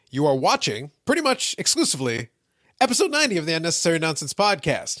You are watching, pretty much exclusively, episode 90 of the Unnecessary Nonsense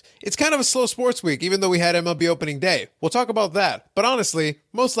podcast. It's kind of a slow sports week, even though we had MLB opening day. We'll talk about that. But honestly,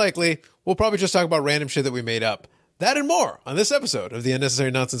 most likely, we'll probably just talk about random shit that we made up. That and more on this episode of the Unnecessary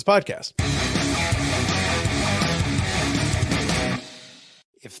Nonsense podcast.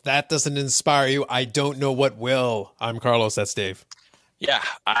 If that doesn't inspire you, I don't know what will. I'm Carlos, that's Dave. Yeah,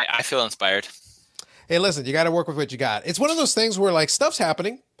 I feel inspired. Hey, listen, you got to work with what you got. It's one of those things where, like, stuff's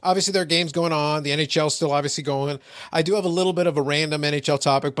happening. Obviously, there are games going on. The NHL's still obviously going. I do have a little bit of a random NHL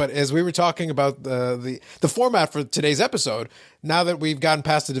topic, but as we were talking about the format for today's episode, now that we've gotten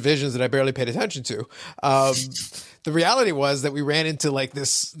past the divisions that I barely paid attention to, the reality was that we ran into, like,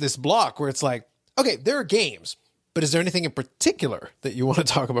 this block where it's like, okay, there are games, but is there anything in particular that you want to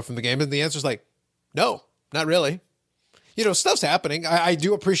talk about from the game? And the answer is like, no, not really. You know, stuff's happening. I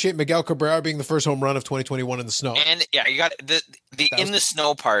do appreciate Miguel Cabrera being the first home run of 2021 in the snow. And yeah, you got the in the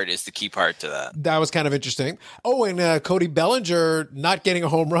snow part is the key part to that. That was kind of interesting. Oh, and Cody Bellinger not getting a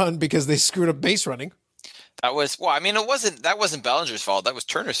home run because they screwed up base running. That was, well, I mean, that wasn't Bellinger's fault. That was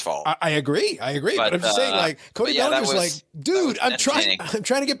Turner's fault. I agree. But I'm just saying, like, Cody Bellinger's like, dude, I'm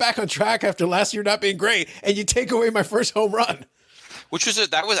trying to get back on track after last year not being great, and you take away my first home run.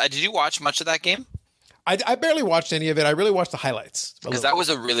 Did you watch much of that game? I barely watched any of it. I really watched the highlights. Because that was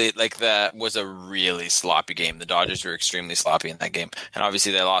a really sloppy game. The Dodgers were extremely sloppy in that game. And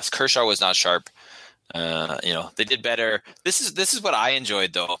obviously they lost. Kershaw was not sharp. They did better. This is what I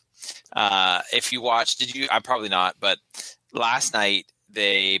enjoyed though. If you watched, I probably not, but last night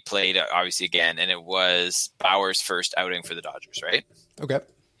they played obviously again, and it was Bauer's first outing for the Dodgers, right? Okay.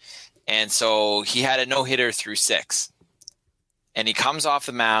 And so he had a no-hitter through 6. And he comes off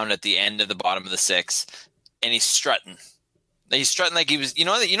the mound at the end of the bottom of the 6th, and he's strutting. He's strutting like he was, you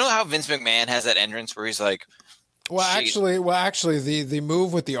know how Vince McMahon has that entrance where he's like, actually, the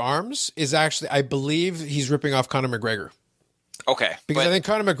move with the arms is actually, I believe he's ripping off Conor McGregor. Okay, because I think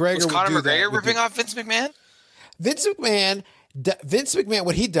Conor McGregor was Conor McGregor ripping off Vince McMahon. Vince McMahon,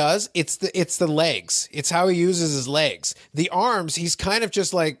 what he does, it's the legs. It's how he uses his legs. The arms, he's kind of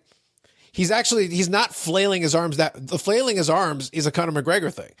just like. He's not flailing his arms. The flailing his arms is a Conor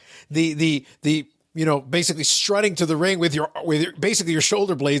McGregor thing. The basically strutting to the ring with your basically your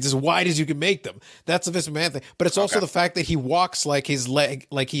shoulder blades as wide as you can make them. That's the Vince McMahon thing. But it's also the fact that he walks like his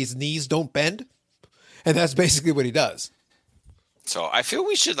knees don't bend, and that's basically what he does. So I feel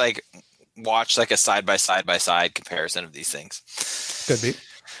we should watch a side by side comparison of these things. Could be.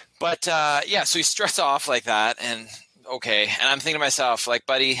 But so he struts off like that, and okay, and I'm thinking to myself, like,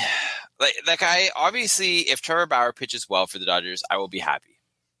 buddy. Like guy, obviously, if Trevor Bauer pitches well for the Dodgers, I will be happy,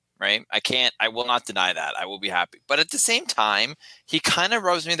 right? I will not deny that. I will be happy. But at the same time, he kind of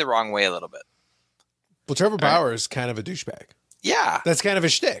rubs me the wrong way a little bit. Well, Trevor Bauer is kind of a douchebag. Yeah. That's kind of a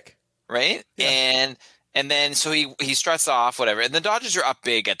shtick. Right? Yeah. And then so he struts off, whatever. And the Dodgers are up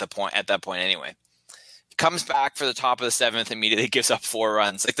big at that point anyway. He comes back for the top of the 7th, immediately gives up 4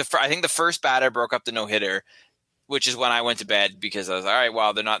 runs. I think the first batter broke up the no-hitter, which is when I went to bed because I was like, all right,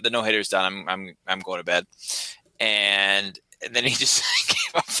 well, the no-hitter's done. I'm going to bed. And then he just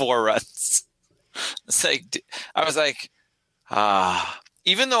gave up 4 runs. It's like, I was like,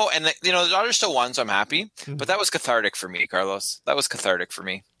 even though, and the Dodgers still won, so I'm happy. Mm-hmm. But that was cathartic for me, Carlos. That was cathartic for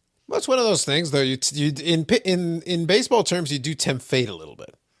me. Well, it's one of those things, though. You in baseball terms, you do tempt fate a little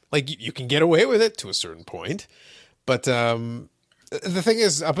bit. Like you can get away with it to a certain point, but the thing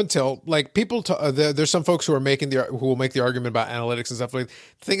is, up until people, there's some folks who will make the argument about analytics and stuff. Like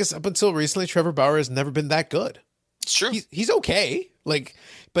the thing is, up until recently, Trevor Bauer has never been that good. It's true. He's okay.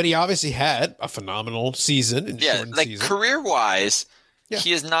 But he obviously had a phenomenal season. Career wise,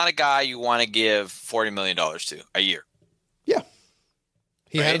 he is not a guy you want to give $40 million to a year. Yeah.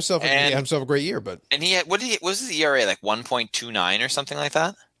 He had himself a great year, and he had what was his ERA, like 1.29 or something like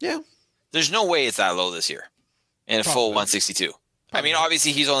that? Yeah. There's no way it's that low this year in a full 162. I mean,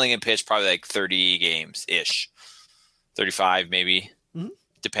 obviously, he's only going to pitch probably 30 games-ish. 35 maybe,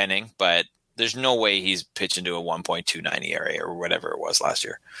 depending. But there's no way he's pitching to a 1.29 ERA or whatever it was last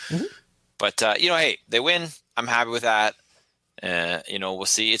year. Mm-hmm. But, hey, they win. I'm happy with that. We'll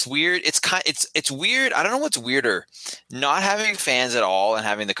see. It's weird. It's weird. I don't know what's weirder, not having fans at all and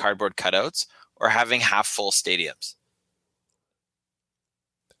having the cardboard cutouts or having half-full stadiums.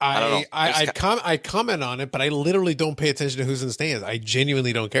 I comment on it, but I literally don't pay attention to who's in the stands. I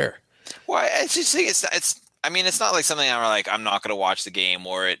genuinely don't care. Well, I just think it's not like something I'm not going to watch the game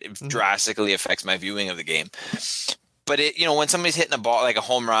or it drastically affects my viewing of the game. But when somebody's hitting a ball like a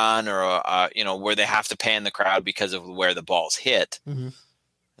home run or where they have to pan the crowd because of where the ball's hit,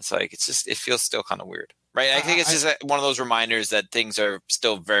 it's like it feels still kind of weird. right? I think it's just one of those reminders that things are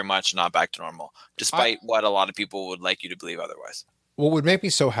still very much not back to normal, despite what a lot of people would like you to believe otherwise. What would make me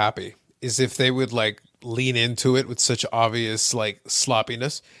so happy is if they would like lean into it with such obvious like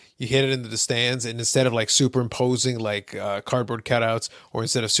sloppiness. You hit it into the stands, and instead of like superimposing like cardboard cutouts, or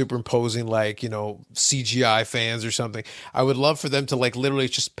instead of superimposing like, you know, CGI fans or something, I would love for them to like literally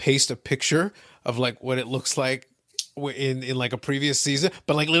just paste a picture of like what it looks like in like a previous season,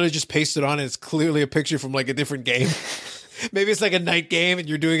 but like literally just paste it on, and it's clearly a picture from like a different game. Maybe it's like a night game and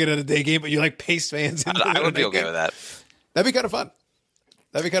you're doing it at a day game, but you like paste fans. I would be okay with that. That'd be kind of fun.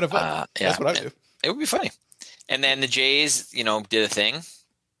 Yeah, That's what I do. It would be funny. And then the Jays, you know, did a thing.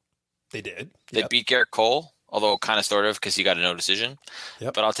 They did. They beat Garrett Cole, although kind of sort of because he got a no decision.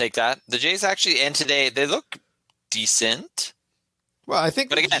 Yep. But I'll take that. The Jays actually, and today they look decent. Well, I think,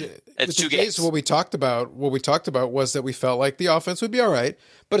 but again, it's two games. What we talked about was that we felt like the offense would be all right,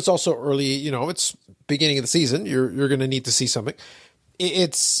 but it's also early. You know, it's beginning of the season. You're going to need to see something.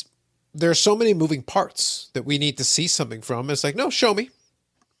 There's so many moving parts that we need to see something from. It's like, no, show me.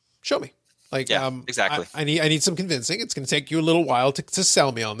 Like, yeah, exactly. I need some convincing. It's going to take you a little while to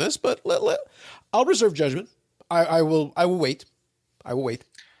sell me on this, but I'll reserve judgment. I will wait. I will wait.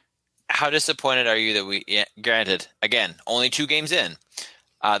 How disappointed are you that granted, again, only 2 games in,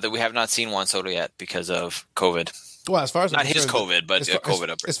 that we have not seen Juan Soto yet because of COVID? Well, as far as not his COVID, but COVID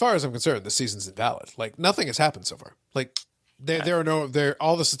outbreak. As far as I'm concerned, the season's invalid. Like, nothing has happened so far. Like,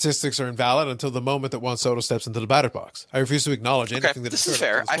 all the statistics are invalid until the moment that Juan Soto steps into the batter's box. I refuse to acknowledge anything that this is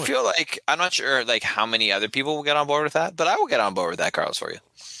fair. I feel like I'm not sure like how many other people will get on board with that, but I will get on board with that, Carlos, for you.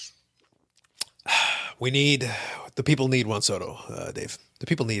 The people need Juan Soto, Dave. The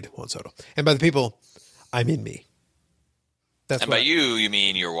people need Juan Soto, and by the people, I mean me. By you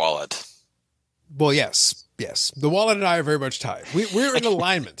mean your wallet. Well, yes. The wallet and I are very much tied. We're in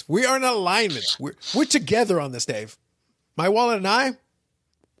alignment. We are in alignment. We're together on this, Dave. My wallet and I,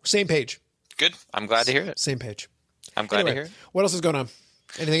 same page. Good. I'm glad to hear it. Same page. I'm glad to hear it. What else is going on?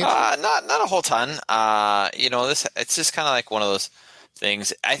 Anything else? Not a whole ton. It's just kind of like one of those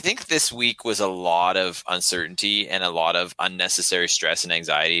things. I think this week was a lot of uncertainty and a lot of unnecessary stress and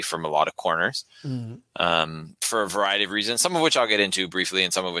anxiety from a lot of corners, for a variety of reasons, some of which I'll get into briefly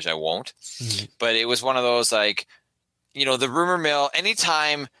and some of which I won't. But it was one of those, like, you know, the rumor mill,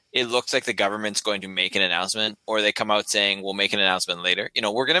 anytime it looks like the government's going to make an announcement, or they come out saying, we'll make an announcement later. You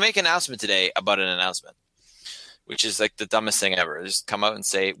know, we're going to make an announcement today about an announcement, which is like the dumbest thing ever. Just come out and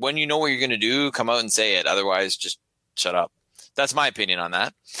say, when you know what you're going to do, come out and say it. Otherwise, just shut up. That's my opinion on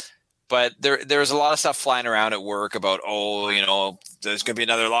that. But there's a lot of stuff flying around at work about, you know, there's going to be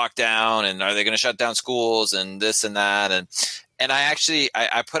another lockdown, and are they going to shut down schools and this and that. And I actually,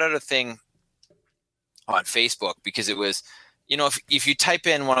 I put out a thing on Facebook because it was, you know, if you type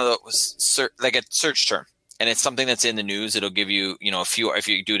in one of those, like a search term, and it's something that's in the news, it'll give you, you know, a few, if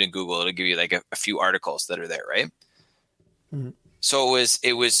you do it in Google, it'll give you like a few articles that are there, right? Mm-hmm. So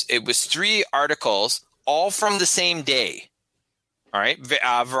it was 3 articles, all from the same day. All right.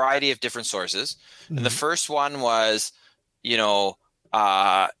 A variety of different sources. Mm-hmm. And the first one was, you know,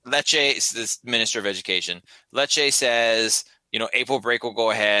 Lecce, this Minister of Education, Lecce says, you know, April break will go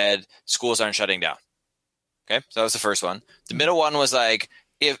ahead. Schools aren't shutting down. Okay. So that was the first one. The middle one was like,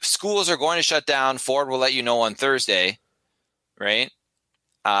 if schools are going to shut down, Ford will let you know on Thursday. Right.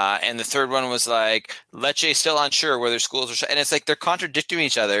 And the third one was like, Lecce still unsure whether schools are shut. And it's like, they're contradicting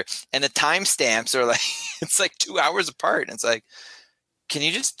each other. And the timestamps are like, it's like 2 hours apart. And it's like, can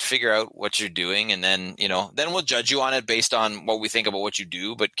you just figure out what you're doing? And then, you know, then we'll judge you on it based on what we think about what you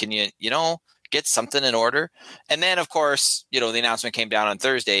do. But can you, you know, get something in order? And then, of course, you know, the announcement came down on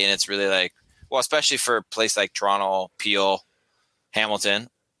Thursday, and it's really like, well, especially for a place like Toronto, Peel, Hamilton,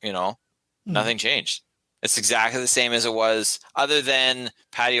 you know, nothing changed. It's exactly the same as it was, other than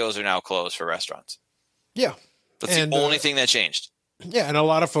patios are now closed for restaurants. Yeah. That's the only thing that changed. Yeah, and a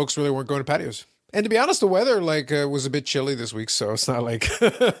lot of folks really weren't going to patios. And to be honest, the weather was a bit chilly this week, so it's not like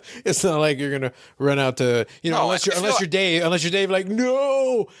you're gonna run out to, you know, unless you're Dave, like,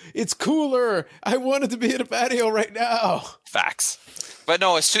 no, it's cooler. I want it to be in a patio right now. Facts. But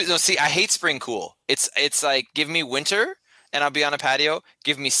no, it's too. No, see, I hate spring cool. It's like, give me winter and I'll be on a patio.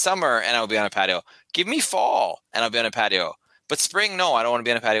 Give me summer and I'll be on a patio. Give me fall and I'll be on a patio. But spring, no, I don't want to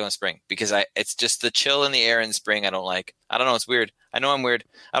be on a patio in spring because it's just the chill in the air in spring. I don't like. I don't know. It's weird. I know I'm weird.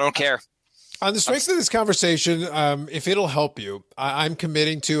 I don't care. On the strength of this conversation, if it'll help you, I'm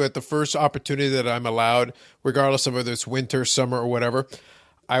committing to, at the first opportunity that I'm allowed, regardless of whether it's winter, summer, or whatever,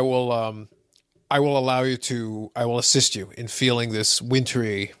 I will assist you in feeling this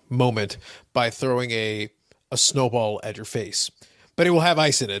wintry moment by throwing a snowball at your face. But it will have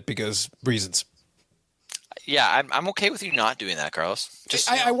ice in it because reasons. Yeah, I'm okay with you not doing that, Carlos.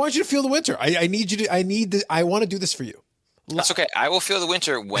 Just I want you to feel the winter. I need you to. I want to do this for you. That's okay. I will feel the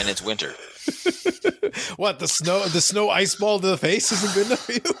winter when it's winter. What, the snow ice ball to the face isn't good enough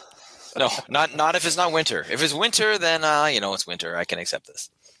for you? No, not if it's not winter. If it's winter, then it's winter. I can accept this.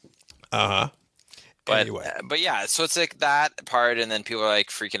 But anyway. But yeah, so it's like that part, and then people are like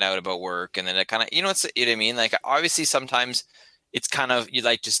freaking out about work, and then it kind of it's you know what I mean. Like obviously sometimes it's kind of you'd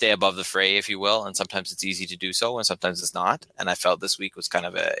like to stay above the fray, if you will, and sometimes it's easy to do so, and sometimes it's not. And I felt this week was kind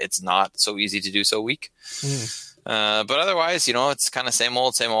of it's not so easy to do so week. But otherwise, it's kind of same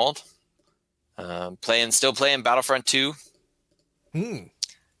old, same old. Still playing Battlefront 2.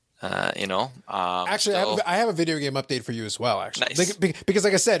 Actually, I have a video game update for you as well. Actually, nice. Because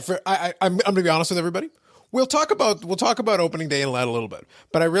like I said, I'm going to be honest with everybody. We'll talk about opening day in a little bit,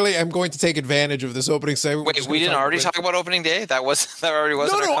 but I really am going to take advantage of this opening segment. Wait, we didn't already talk about opening day? That already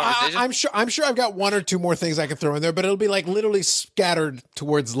was in our conversation? I'm sure I've got one or two more things I can throw in there, but it'll be like literally scattered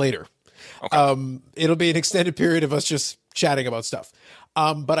towards later. Okay. It'll be an extended period of us just chatting about stuff.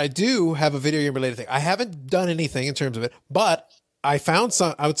 But I do have a video game related thing. I haven't done anything in terms of it, but I found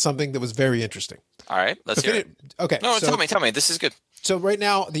out something that was very interesting. All right, let's hear it. Okay. No, tell me. This is good. So right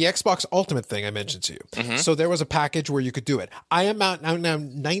now, the Xbox Ultimate thing I mentioned to you. Mm-hmm. So there was a package where you could do it. I am now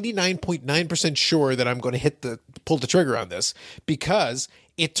 99.9% sure that I'm going to pull the trigger on this, because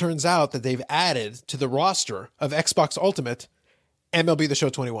it turns out that they've added to the roster of Xbox Ultimate MLB The Show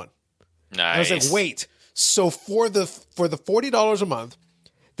 21. Nice. And I was like, wait. So for the $40 a month,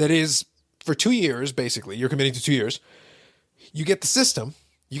 that is for 2 years, basically, you're committing to 2 years. You get the system.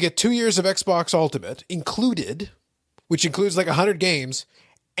 You get 2 years of Xbox Ultimate included, which includes like 100 games,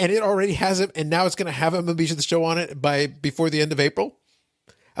 and it already has it, and now it's going to have MLB The Show on it before the end of April.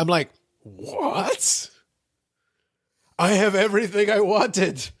 I'm like, what? I have everything I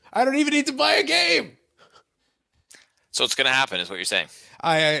wanted. I don't even need to buy a game. So it's going to happen, is what you're saying.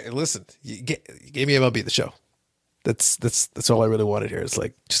 I listen. You gave me MLB The Show. That's all I really wanted here. It's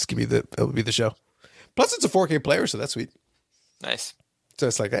like, just give me the MLB The Show. Plus, it's a 4K player, so that's sweet. Nice. So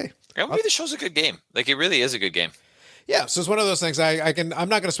it's like, hey, MLB The Show's a good game. Like, it really is a good game. Yeah, so it's one of those things I'm not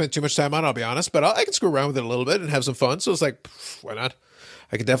going to spend too much time on, I'll be honest, but I can screw around with it a little bit and have some fun. So it's like, why not?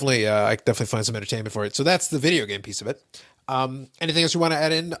 I could definitely find some entertainment for it. So that's the video game piece of it. Anything else you want to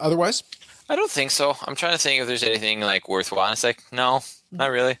add in otherwise? I don't think so. I'm trying to think if there's anything like worthwhile. It's like, no,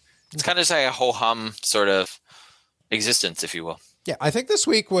 not really. It's kind of just like a ho-hum sort of existence, if you will. Yeah, I think this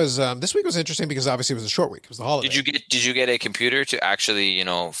week was interesting because obviously it was a short week. It was the holiday. Did you get a computer to actually,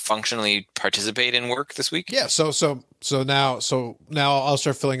 functionally participate in work this week? Yeah, so now I'll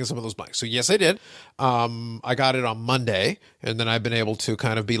start filling in some of those blanks. So yes, I did. I got it on Monday, and then I've been able to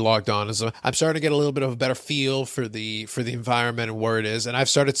kind of be logged on. So I'm starting to get a little bit of a better feel for the environment and where it is, and I've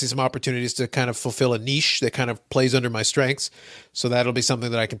started to see some opportunities to kind of fulfill a niche that kind of plays under my strengths. So that'll be something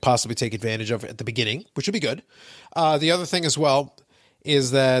that I can possibly take advantage of at the beginning, which would be good. The other thing as well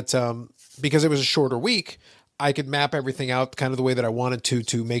is that because it was a shorter week, I could map everything out kind of the way that I wanted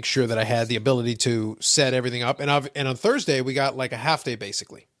to make sure that I had the ability to set everything up. And on Thursday, we got like a half day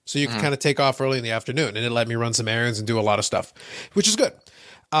basically. So you can kind of take off early in the afternoon, and it let me run some errands and do a lot of stuff, which is good.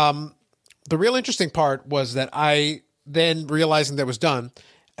 The real interesting part was that I then realizing that was done,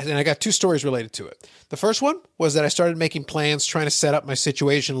 and I got two stories related to it. The first one was that I started making plans, trying to set up my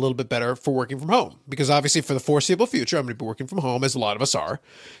situation a little bit better for working from home, because obviously for the foreseeable future, I'm going to be working from home, as a lot of us are.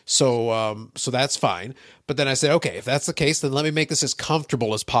 So that's fine. But then I said, okay, if that's the case, then let me make this as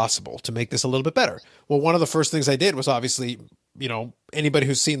comfortable as possible to make this a little bit better. Well, one of the first things I did was obviously, anybody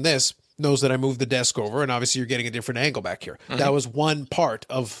who's seen this knows that I moved the desk over, and obviously you're getting a different angle back here. Mm-hmm. That was one part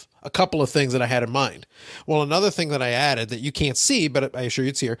of a couple of things that I had in mind. Well, another thing that I added that you can't see, but I assure you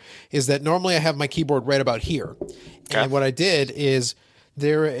it's here, is that normally I have my keyboard right about here. Okay. And what I did is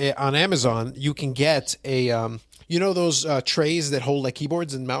there on Amazon, you can get a, those trays that hold like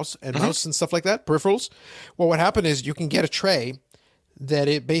keyboards and mouse and stuff like that, peripherals. Well, what happened is you can get a tray that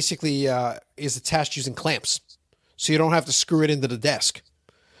it basically is attached using clamps. So you don't have to screw it into the desk.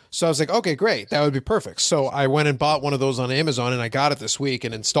 So I was like, okay, great. That would be perfect. So I went and bought one of those on Amazon, and I got it this week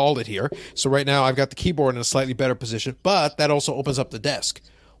and installed it here. So right now I've got the keyboard in a slightly better position, but that also opens up the desk.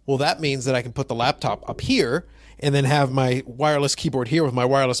 Well, that means that I can put the laptop up here and then have my wireless keyboard here with my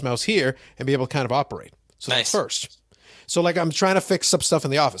wireless mouse here and be able to kind of operate. So nice. That's first. So like I'm trying to fix some stuff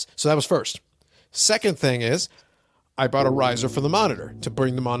in the office. So that was first. Second thing is I bought a riser for the monitor to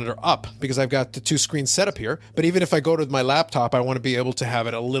bring the monitor up, because I've got the two screens set up here. But even if I go to my laptop, I want to be able to have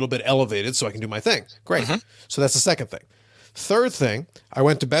it a little bit elevated so I can do my thing. Great. Mm-hmm. So that's the second thing. Third thing, I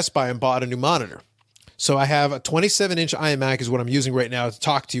went to Best Buy and bought a new monitor. So I have a 27-inch iMac is what I'm using right now to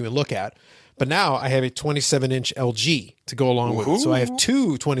talk to you and look at. But now I have a 27-inch LG to go along with it. So I have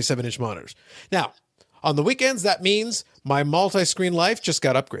two 27-inch monitors. Now, on the weekends, that means my multi-screen life just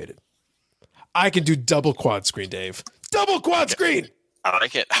got upgraded. I can do double quad screen, Dave. Double quad screen! I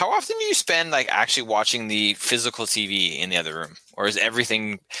like it. How often do you spend like actually watching the physical TV in the other room? Or is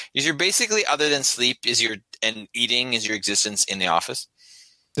your basically, other than sleep, and eating, is your existence in the office?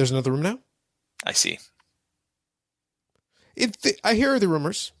 There's another room now? I see. I hear the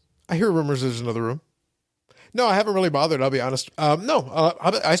rumors. I hear rumors there's another room. No, I haven't really bothered, I'll be honest.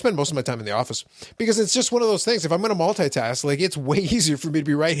 I spend most of my time in the office because it's just one of those things. If I'm going to multitask, like it's way easier for me to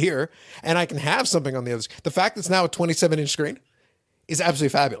be right here and I can have something on the other. The fact that it's now a 27-inch screen is absolutely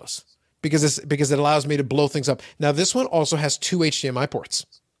fabulous because it allows me to blow things up. Now, this one also has two HDMI ports.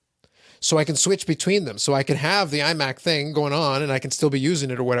 So I can switch between them. So I can have the iMac thing going on and I can still be using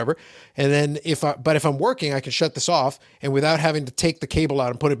it or whatever. And then if I'm working, I can shut this off and without having to take the cable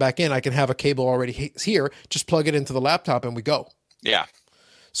out and put it back in, I can have a cable already here, just plug it into the laptop and we go. Yeah.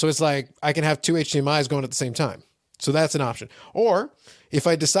 So it's like I can have two HDMIs going at the same time. So that's an option. Or if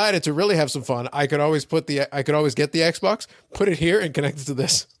I decided to really have some fun, I could always get the Xbox, put it here and connect it to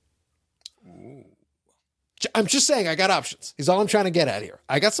this. I'm just saying I got options. Is all I'm trying to get at here.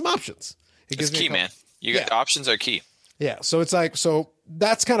 I got some options. It's key, man. Options are key. Yeah. So it's like,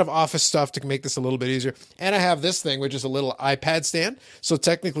 that's kind of office stuff to make this a little bit easier. And I have this thing, which is a little iPad stand. So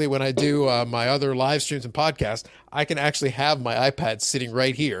technically when I do my other live streams and podcasts, I can actually have my iPad sitting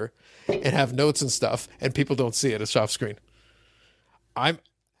right here and have notes and stuff and people don't see it. It's off screen. I'm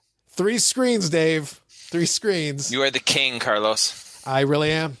 3 screens, Dave. 3 screens. You are the king, Carlos. I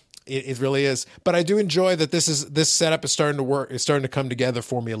really am. It really is. But I do enjoy that this setup is starting to work. It's starting to come together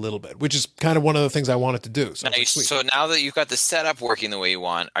for me a little bit, which is kind of one of the things I wanted to do. So now that you've got the setup working the way you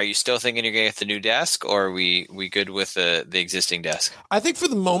want, are you still thinking you're going to get the new desk, or are we good with the existing desk? I think for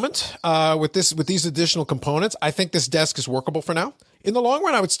the moment, with these additional components, I think this desk is workable for now. In the long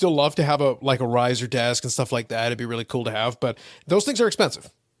run, I would still love to have a riser desk and stuff like that. It'd be really cool to have, but those things are expensive.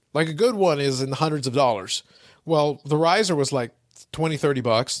 Like a good one is in the hundreds of dollars. Well, the riser was like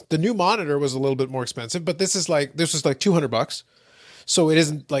 $20-$30. The new monitor was a little bit more expensive, but this was like $200. So it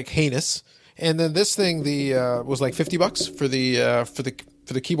isn't like heinous. And then this thing, was like $50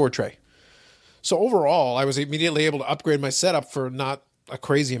 for the keyboard tray. So overall, I was immediately able to upgrade my setup for not a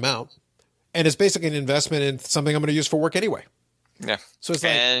crazy amount. And it's basically an investment in something I'm going to use for work anyway. Yeah. So it's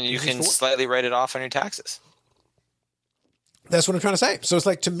like, and you can slightly write it off on your taxes. That's what I'm trying to say. So it's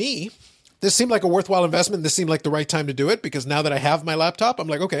like, to me, this seemed like a worthwhile investment. This seemed like the right time to do it because now that I have my laptop, I'm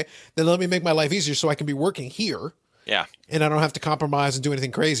like, okay, then let me make my life easier so I can be working here. Yeah. And I don't have to compromise and do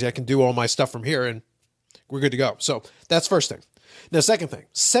anything crazy. I can do all my stuff from here and we're good to go. So that's first thing. Now, second thing,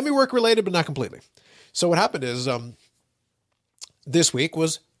 semi-work related, but not completely. So what happened is this week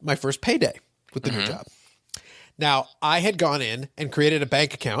was my first payday with the new job. Now, I had gone in and created a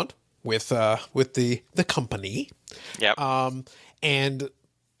bank account with the company. Yep. And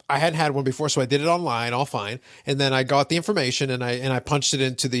I hadn't had one before, so I did it online, all fine. And then I got the information and I punched it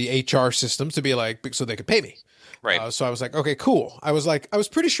into the HR system to be like, so they could pay me. Right. So I was like, okay, cool. I was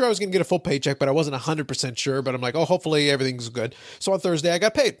pretty sure I was going to get a full paycheck, but I wasn't 100% sure. But I'm like, oh, hopefully everything's good. So on Thursday, I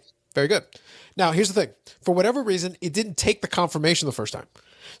got paid. Very good. Now, here's the thing. For whatever reason, it didn't take the confirmation the first time.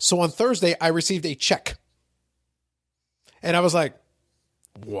 So on Thursday, I received a check. And I was like,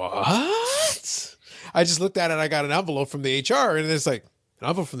 what? I just looked at it. I got an envelope from the HR, and it's like an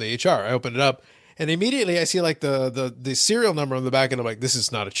envelope from the HR. I opened it up, and immediately I see like the serial number on the back, and I'm like, this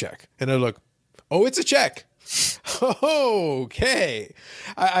is not a check. And I look, oh, it's a check. Okay.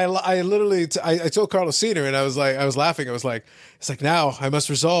 I literally I told Carlos Senior, and I was laughing. I was like, it's like, now I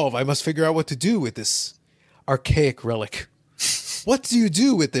must figure out what to do with this archaic relic. What do you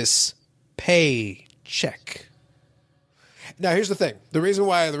do with this paycheck? Now, here's the thing. The reason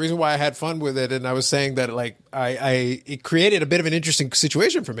why I had fun with it, and I was saying that like it created a bit of an interesting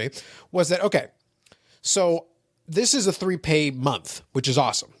situation for me, was that, okay, so this is a 3-pay month, which is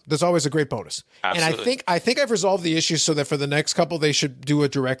awesome. That's always a great bonus. Absolutely. And I think I've resolved the issue so that for the next couple, they should do a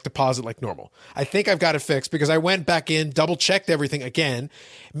direct deposit like normal. I think I've got it fixed because I went back in, double checked everything again,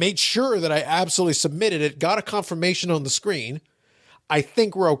 made sure that I absolutely submitted it, got a confirmation on the screen. I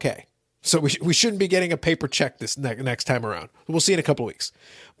think we're okay. So we shouldn't be getting a paper check this next time around. We'll see in a couple of weeks.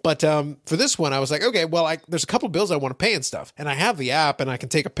 But for this one, I was like, okay, well, there's a couple of bills I want to pay and stuff. And I have the app and I can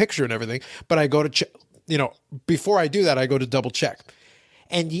take a picture and everything. But I go to, before I do that, I go to double check.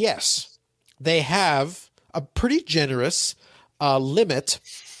 And yes, they have a pretty generous limit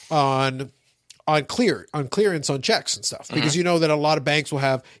on clearance on checks and stuff. Because you know that a lot of banks will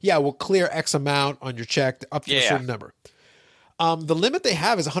have, we'll clear X amount on your check up to a certain number. The limit they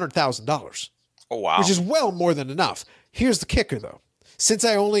have is $100,000, Oh wow. which is well more than enough. Here's the kicker, though. Since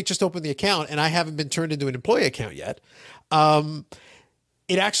I only just opened the account and I haven't been turned into an employee account yet,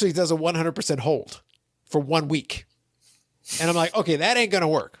 it actually does a 100% hold for 1 week. And I'm like, okay, that ain't going to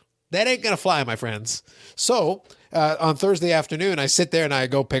work. That ain't going to fly, my friends. So on Thursday afternoon, I sit there and I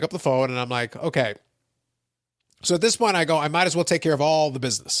go pick up the phone and I'm like, okay. So at this point I go, I might as well take care of all the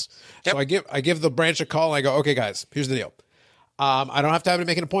business. Yep. So I give the branch a call and I go, okay, guys, here's the deal. I don't have to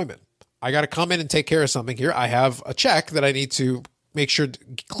make an appointment. I got to come in and take care of something here. I have a check that I need to make sure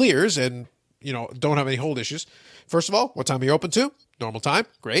clears and, don't have any hold issues. First of all, what time are you open to? Normal time.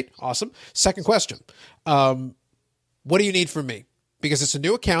 Great. Awesome. Second question. What do you need from me? Because it's a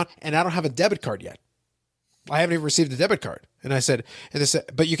new account and I don't have a debit card yet. I haven't even received a debit card. And they said,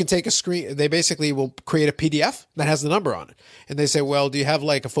 but you can take a screen. They basically will create a PDF that has the number on it. And they say, well, do you have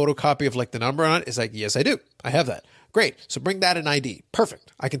like a photocopy of like the number on it? It's like, yes, I do. I have that. Great. So bring that in ID.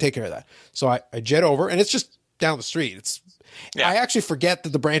 Perfect. I can take care of that. So I jet over and it's just down the street. I actually forget that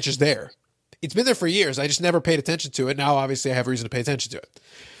the branch is there. It's been there for years. I just never paid attention to it. Now, obviously, I have reason to pay attention to it.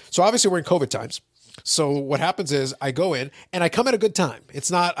 So obviously, we're in COVID times. So what happens is I go in and I come at a good time.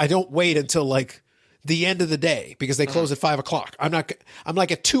 It's not, I don't wait until like the end of the day because they close at 5:00. I'm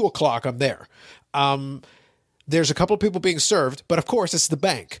like at 2:00. I'm there. There's a couple of people being served, but of course it's the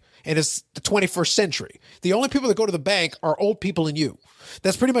bank and it's the 21st century. The only people that go to the bank are old people and you.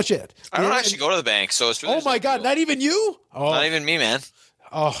 That's pretty much it. I don't actually go to the bank, so it's really. Oh my God! Not even you? Oh, not even me, man.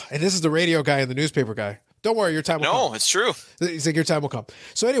 Oh, and this is the radio guy and the newspaper guy. Don't worry, your time will come. No, it's true. He's like, your time will come.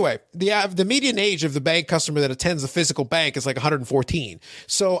 So anyway, the median age of the bank customer that attends the physical bank is like 114.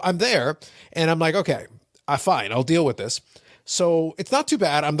 So I'm there, and I'm like, okay, fine, I'll deal with this. So it's not too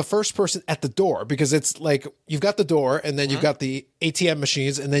bad. I'm the first person at the door because it's like you've got the door, and then you've got the ATM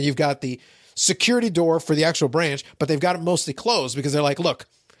machines, and then you've got the security door for the actual branch, but they've got it mostly closed because they're like, look,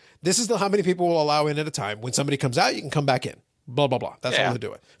 this is how many people will allow in at a time. When somebody comes out, you can come back in. Blah, blah, blah. That's how they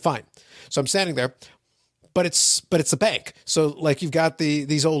do it. Fine. So I'm standing there. But it's a bank. So like you've got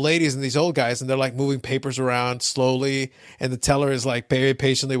these old ladies and these old guys and they're like moving papers around slowly and the teller is like very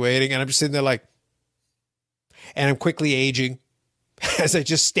patiently waiting and I'm just sitting there like, and I'm quickly aging as I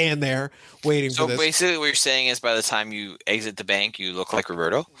just stand there waiting for this. So basically what you're saying is by the time you exit the bank, you look like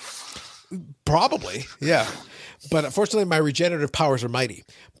Roberto? Probably, yeah. But unfortunately my regenerative powers are mighty.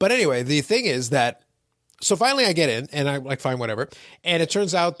 But anyway, the thing is that so finally I get in and I'm like, fine, whatever. And it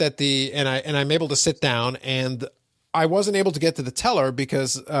turns out that I'm able to sit down and I wasn't able to get to the teller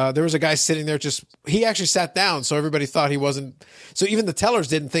because there was a guy sitting there he actually sat down. So everybody thought he wasn't. So even the tellers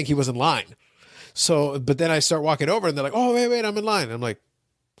didn't think he was in line. So, but then I start walking over and they're like, oh, wait, I'm in line. And I'm like,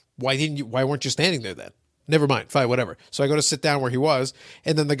 why weren't you standing there then? Never mind. Fine, whatever. So I go to sit down where he was.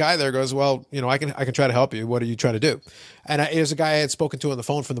 And then the guy there goes, well, I can try to help you. What are you trying to do? And it was a guy I had spoken to on the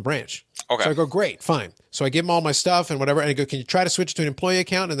phone from the branch. Okay. So I go, great, fine. So I give them all my stuff and whatever. And I go, can you try to switch to an employee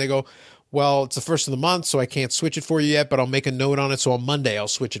account? And they go, well, it's the first of the month, so I can't switch it for you yet, but I'll make a note on it. So on Monday, I'll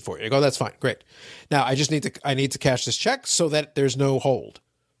switch it for you. I go, that's fine. Great. Now I just need to cash this check so that there's no hold.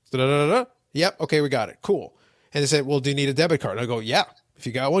 Da-da-da-da-da. Yep. Okay. We got it. Cool. And they said, well, do you need a debit card? And I go, yeah. If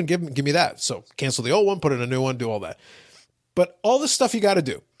you got one, give me that. So cancel the old one, put in a new one, do all that. But all this stuff you got to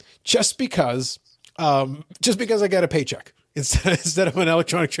do just because I get a paycheck instead of an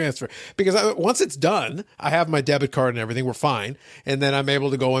electronic transfer. Because once it's done, I have my debit card and everything. We're fine. And then I'm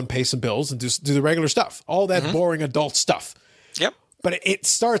able to go and pay some bills and do the regular stuff. All that boring adult stuff. Yep. But it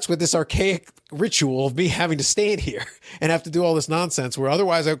starts with this archaic ritual of me having to stand here and have to do all this nonsense where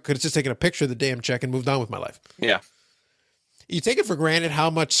otherwise I could have just taken a picture of the damn check and moved on with my life. Yeah. You take it for granted how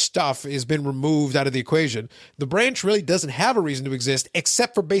much stuff has been removed out of the equation. The branch really doesn't have a reason to exist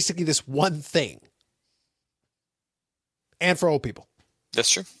except for basically this one thing. And for old people. That's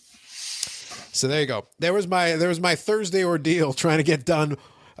true. So there you go. There was my Thursday ordeal trying to get done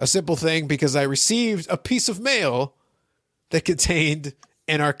a simple thing because I received a piece of mail that contained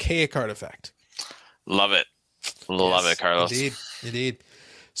an archaic artifact. Love it. Love it, Carlos. Indeed.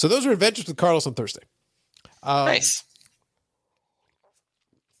 So those were Adventures with Carlos on Thursday. Nice.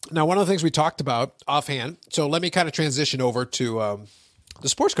 Now, one of the things we talked about offhand, so let me kind of transition over to the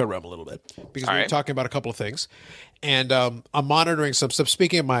sports card realm a little bit because we were talking about a couple of things. And I'm monitoring some stuff.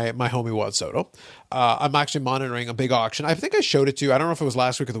 Speaking of my homie Juan Soto, I'm actually monitoring a big auction. I think I showed it to you. I don't know if it was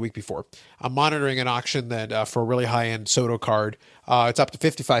last week or the week before. I'm monitoring an auction that for a really high-end Soto card. It's up to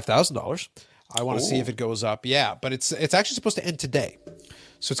 $55,000. I want to see if it goes up. Yeah, but it's actually supposed to end today.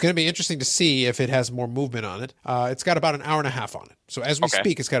 So it's going to be interesting to see if it has more movement on it. It's got about an hour and a half on it. So as we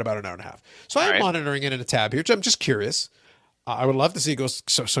speak, it's got about an hour and a half. So I'm monitoring it in a tab here. I'm just curious. I would love to see it go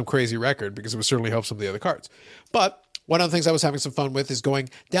some crazy record because it would certainly help some of the other cards. But one of the things I was having some fun with is going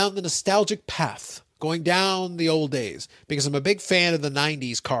down the nostalgic path, going down the old days, because I'm a big fan of the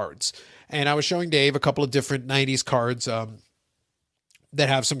 90s cards. And I was showing Dave a couple of different 90s cards that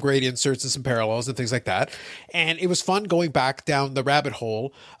have some great inserts and some parallels and things like that. And it was fun going back down the rabbit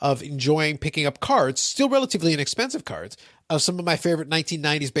hole of enjoying picking up cards, still relatively inexpensive cards, of some of my favorite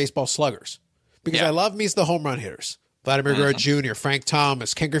 1990s baseball sluggers. Because I love me the home run hitters. Vladimir Guerrero Jr., Frank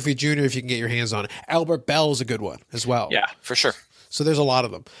Thomas, Ken Griffey Jr., if you can get your hands on it. Albert Bell's a good one as well. Yeah, for sure. So there's a lot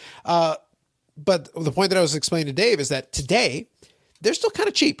of them. But the point that I was explaining to Dave is that today, they're still kind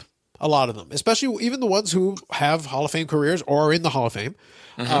of cheap, a lot of them, especially even the ones who have Hall of Fame careers or are in the Hall of Fame,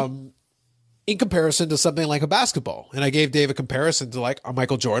 in comparison to something like a basketball. And I gave Dave a comparison to like a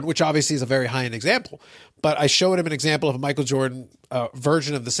Michael Jordan, which obviously is a very high-end example. But I showed him an example of a Michael Jordan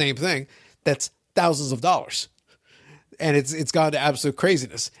version of the same thing that's thousands of dollars. And it's gone to absolute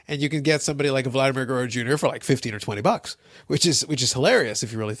craziness. And you can get somebody like a Vladimir Guerrero Jr. for like $15 or $20, which is hilarious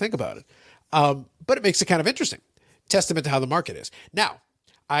if you really think about it. But it makes it kind of interesting. Testament to how the market is. Now,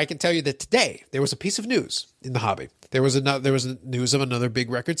 I can tell you that today there was a piece of news in the hobby. There was news of another big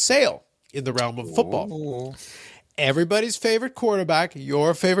record sale in the realm of football. Ooh. Everybody's favorite quarterback,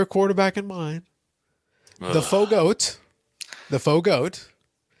 your favorite quarterback and mine, the faux goat,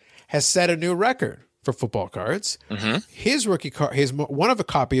 has set a new record for football cards. His rookie card, one of a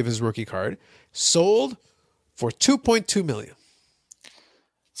copy of his rookie card, sold for $2.2 million.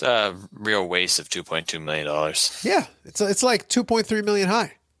 It's a real waste of $2.2 million. Yeah, it's like 2.3 million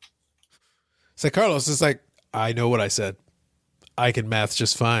high. It's like, Carlos, it's like, I know what I said. I can math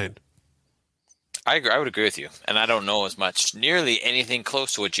just fine. I would agree with you, and I don't know as much, nearly anything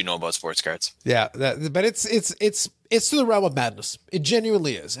close to what you know about sports cards. Yeah, but it's to the realm of madness. It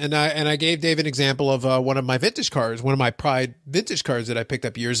genuinely is, and I gave Dave an example of one of my vintage cards, one of my Pride vintage cards that I picked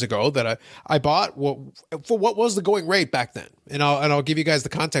up years ago that I bought for what was the going rate back then, and I'll give you guys the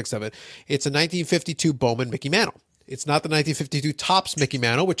context of it. It's a 1952 Bowman Mickey Mantle. It's not the 1952 Topps Mickey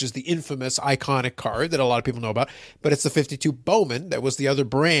Mantle, which is the infamous iconic card that a lot of people know about, but it's the 52 Bowman that was the other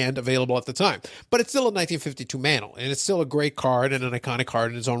brand available at the time. But it's still a 1952 Mantle, and it's still a great card and an iconic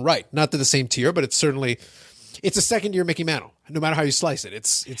card in its own right. Not to the same tier, but it's a second-year Mickey Mantle, no matter how you slice it.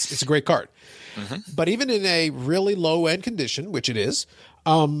 It's a great card. But even in a really low-end condition, which it is,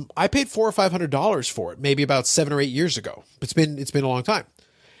 I paid $400 or $500 for it, maybe about 7 or 8 years ago. It's been a long time.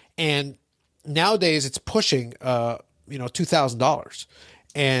 And nowadays it's pushing $2,000,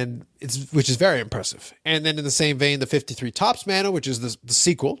 and which is very impressive. And then in the same vein, the 53 Topps Mantle, which is the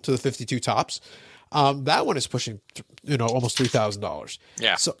sequel to the 52 Topps, that one is pushing almost $3,000.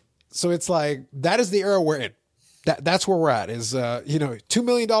 Yeah. So it's like that is the era we're in. That's where we're at. Is $2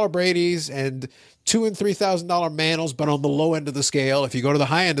 million Brady's and $2,000 and $3,000 Mantles, but on the low end of the scale. If you go to the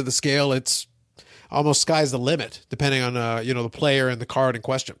high end of the scale, it's almost sky's the limit, depending on the player and the card in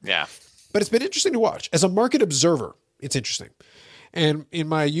question. Yeah. But it's been interesting to watch. As a market observer, it's interesting. And in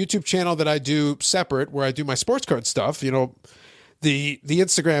my YouTube channel that I do separate, where I do my sports card stuff, the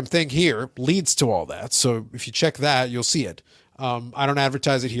Instagram thing here leads to all that. So if you check that, you'll see it. I don't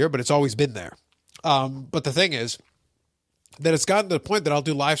advertise it here, but it's always been there. But the thing is that it's gotten to the point that I'll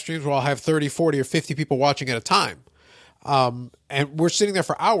do live streams where I'll have 30, 40, or 50 people watching at a time. And we're sitting there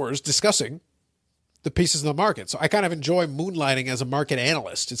for hours discussing the pieces of the market. So I kind of enjoy moonlighting as a market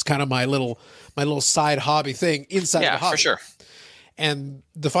analyst. It's kind of my little side hobby thing inside the hobby. Yeah, for sure. And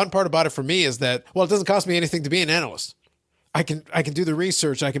the fun part about it for me is that, it doesn't cost me anything to be an analyst. I can do the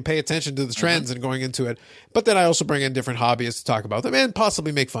research. I can pay attention to the trends and going into it. But then I also bring in different hobbyists to talk about them and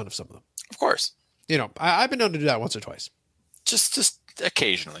possibly make fun of some of them. Of course. I've been known to do that once or twice. Just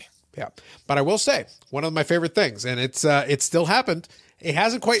occasionally. Yeah. But I will say, one of my favorite things, and it's still happened. It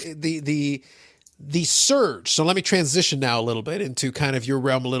hasn't quite the surge. So let me transition now a little bit into kind of your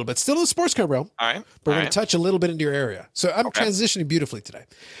realm a little bit. Still in the sports card realm. All right. But we're going to touch a little bit into your area. So I'm transitioning beautifully today.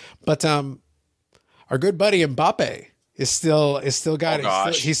 But our good buddy Mbappe he's still got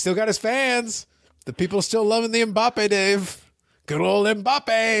his fans. The people are still loving the Mbappe, Dave. Good old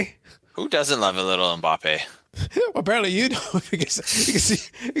Mbappe. Who doesn't love a little Mbappe? Well, apparently you don't, because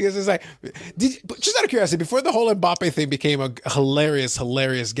it's like, just out of curiosity, before the whole Mbappe thing became a hilarious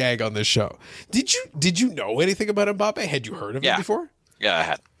gag on this show, did you know anything about Mbappe? Had you heard of him before? Yeah, I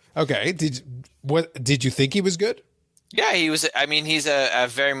had. Okay. Did you think he was good? Yeah, he was. I mean, he's a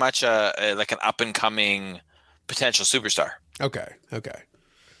very much like an up and coming potential superstar. Okay.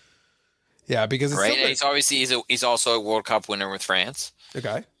 Yeah, because it's he's also a World Cup winner with France.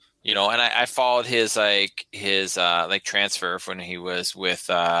 Okay. And I followed his transfer when he was with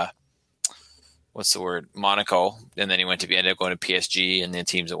Monaco, and then he ended up going to PSG and the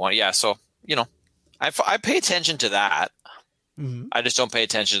teams that won. Yeah, so I pay attention to that. Mm-hmm. I just don't pay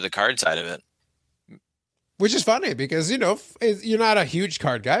attention to the card side of it. Which is funny because, you're not a huge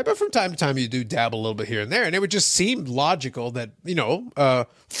card guy, but from time to time you do dabble a little bit here and there. And it would just seem logical that,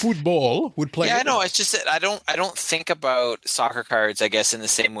 football would play. Yeah, I know. It's just that I don't think about soccer cards, I guess, in the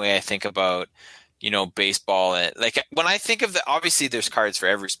same way I think about, baseball. Like when I think of obviously there's cards for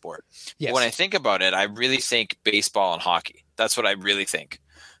every sport. Yes. When I think about it, I really think baseball and hockey. That's what I really think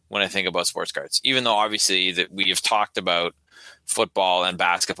when I think about sports cards, even though obviously that we have talked about football and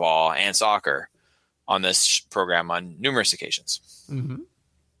basketball and soccer on this program on numerous occasions. Mm-hmm.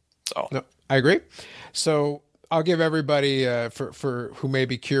 So no, I agree. So I'll give everybody for who may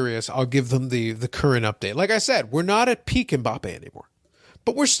be curious, I'll give them the current update. Like I said, we're not at peak Mbappe anymore,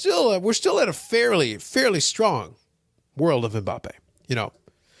 but we're still at a fairly strong world of Mbappe.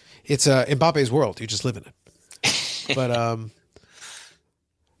 It's Mbappe's world. You just live in it. But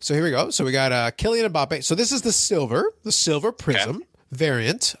so here we go. So we got Kylian Mbappe. So this is the silver prism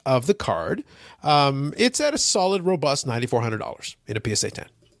variant of the card. It's at a solid, robust $9,400 in a PSA 10.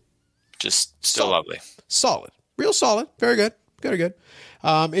 Just still solid. Lovely. Solid. Real solid. Very good. Very good.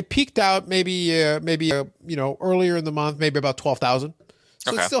 It peaked out maybe earlier in the month, maybe about 12,000.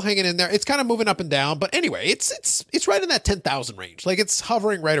 So It's still hanging in there. It's kind of moving up and down, but anyway, it's right in that 10,000 range. Like it's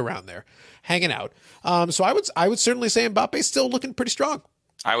hovering right around there, hanging out. So I would certainly say Mbappe's still looking pretty strong.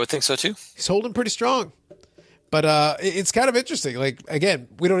 I would think so too. He's holding pretty strong. But it's kind of interesting. Like, again,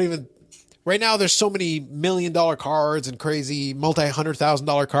 we don't even – right now there's so many $1 million cards and crazy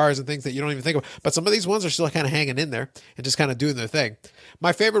multi-$100,000 cards and things that you don't even think of. But some of these ones are still kind of hanging in there and just kind of doing their thing.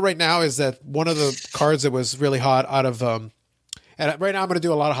 My favorite right now is that one of the cards that was really hot out of and right now I'm going to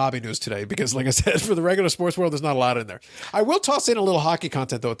do a lot of hobby news today because, like I said, for the regular sports world, there's not a lot in there. I will toss in a little hockey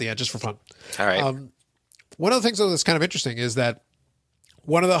content, though, at the end just for fun. All right. One of the things, though, that's kind of interesting is that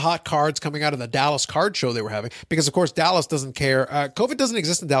one of the hot cards coming out of the Dallas card show they were having, because of course Dallas doesn't care. COVID doesn't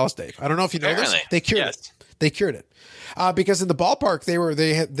exist in Dallas, Dave. I don't know if you know this. They cured it. They cured it because in the ballpark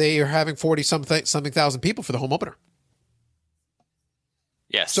they are having 40 something thousand people for the home opener.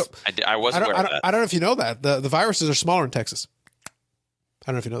 Yes, so I wasn't aware of that. I don't know if you know that the viruses are smaller in Texas. I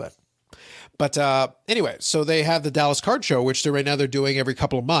don't know if you know that. But anyway, so they have the Dallas Card Show, which they're doing every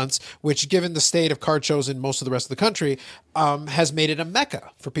couple of months, which, given the state of card shows in most of the rest of the country, has made it a mecca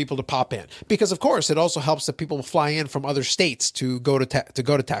for people to pop in. Because, of course, it also helps that people fly in from other states to go to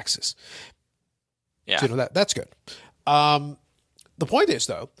taxes. Yeah, so, that's good. The point is,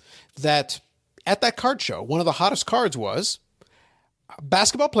 though, that at that card show, one of the hottest cards was a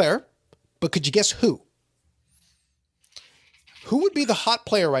basketball player, but could you guess who? Who would be the hot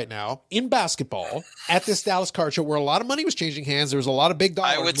player right now in basketball at this Dallas card show where a lot of money was changing hands? There was a lot of big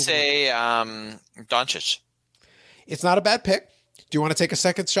dollars. I would say Doncic. It's not a bad pick. Do you want to take a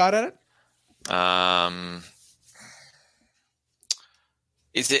second shot at it?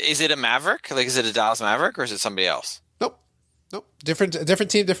 Is it a Maverick? Like, is it a Dallas Maverick or is it somebody else? Nope. Different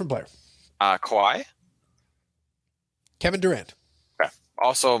team, different player. Kawhi? Kevin Durant. Okay.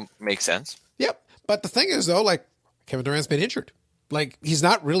 Also makes sense. Yep. But the thing is, though, like, Kevin Durant's been injured. Like, he's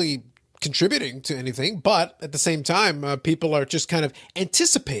not really contributing to anything, but at the same time, people are just kind of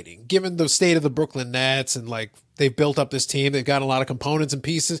anticipating, given the state of the Brooklyn Nets and like they've built up this team, they've got a lot of components and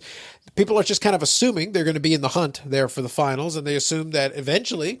pieces. People are just kind of assuming they're going to be in the hunt there for the finals, and they assume that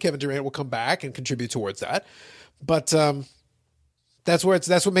eventually Kevin Durant will come back and contribute towards that. But that's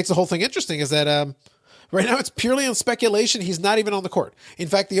what makes the whole thing interesting is that right now it's purely on speculation. He's not even on the court. In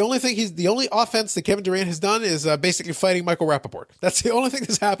fact, the only offense that Kevin Durant has done is basically fighting Michael Rappaport. That's the only thing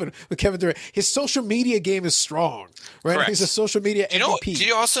that's happened with Kevin Durant. His social media game is strong, right? Correct. He's a social media MVP. Do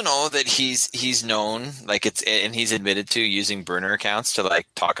you also know that he's known, like and he's admitted to using burner accounts to like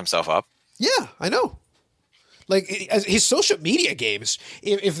talk himself up? Yeah, I know. Like his social media games,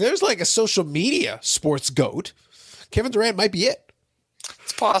 if there's like a social media sports GOAT, Kevin Durant might be it.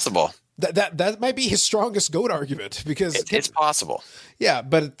 It's possible. That might be his strongest GOAT argument because it's possible. Yeah,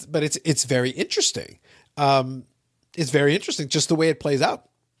 but it's very interesting. It's very interesting just the way it plays out.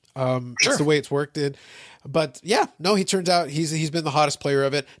 Sure. It's the way it's worked in. But yeah, no, he turns out he's been the hottest player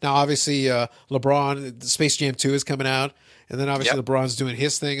of it. Now, obviously, LeBron, Space Jam 2 is coming out, and then obviously LeBron's doing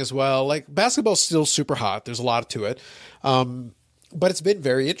his thing as well. Like basketball's still super hot. There's a lot to it, but it's been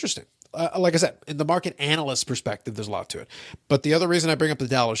very interesting. Like I said, in the market analyst perspective, there's a lot to it. But the other reason I bring up the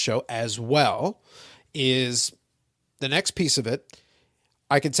Dallas show as well is the next piece of it.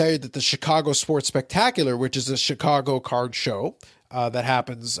 I can tell you that the Chicago Sports Spectacular, which is a Chicago card show that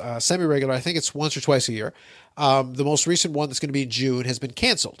happens semi-regular, I think it's once or twice a year. The most recent one that's going to be in June has been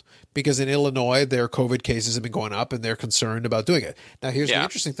canceled because in Illinois, their COVID cases have been going up and they're concerned about doing it. Now, here's the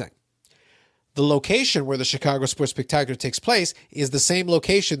interesting thing. The location where the Chicago Sports Spectacular takes place is the same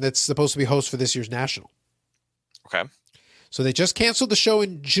location that's supposed to be host for this year's National. Okay. So they just canceled the show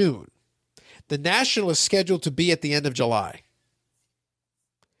in June. The National is scheduled to be at the end of July.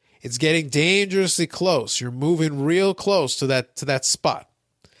 It's getting dangerously close. You're moving real close to that spot.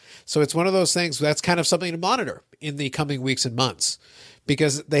 So it's one of those things that's kind of something to monitor in the coming weeks and months,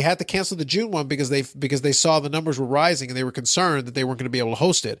 because they had to cancel the June one because they saw the numbers were rising and they were concerned that they weren't going to be able to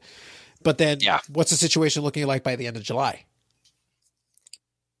host it. But then what's the situation looking like by the end of July?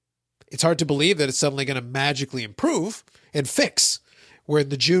 It's hard to believe that it's suddenly going to magically improve and fix where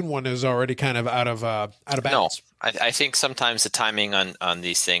the June one is already kind of out of balance. No, I think sometimes the timing on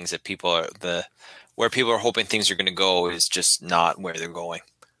these things that where people are hoping things are going to go is just not where they're going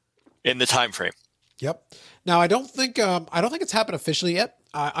in the time frame. Yep. Now I don't think it's happened officially yet.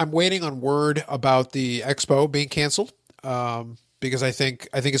 I'm waiting on word about the expo being canceled because I think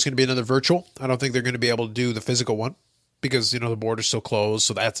it's going to be another virtual. I don't think they're going to be able to do the physical one because the border's still closed.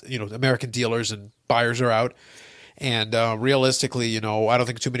 So that's American dealers and buyers are out. And realistically, I don't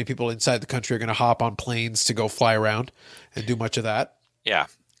think too many people inside the country are going to hop on planes to go fly around and do much of that. Yeah.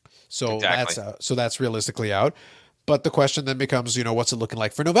 So that's realistically out. But the question then becomes, what's it looking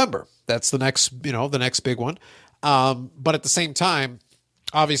like for November? That's the next big one. But at the same time,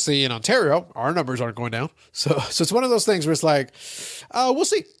 obviously in Ontario, our numbers aren't going down. So it's one of those things where it's like, we'll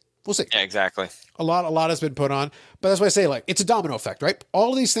see. We'll see. Yeah, exactly. A lot has been put on, but that's why I say it's a domino effect, right? All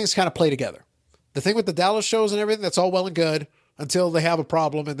of these things kind of play together. The thing with the Dallas shows and everything, that's all well and good until they have a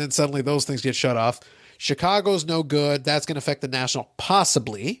problem, and then suddenly those things get shut off. Chicago's no good. That's going to affect the National,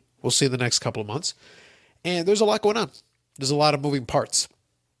 possibly. We'll see in the next couple of months. And there's a lot going on. There's a lot of moving parts.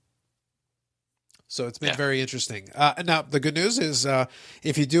 So it's been very interesting. Now, the good news is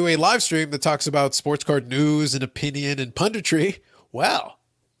if you do a live stream that talks about sports card news and opinion and punditry, well,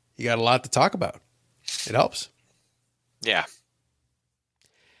 you got a lot to talk about. It helps. Yeah.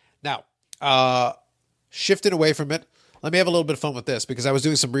 Now, shifting away from it, let me have a little bit of fun with this because I was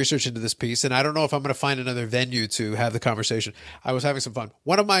doing some research into this piece, and I don't know if I'm going to find another venue to have the conversation. I was having some fun.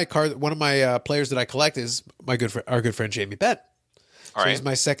 One of my players that I collect is our good friend Jamie Benn. So he's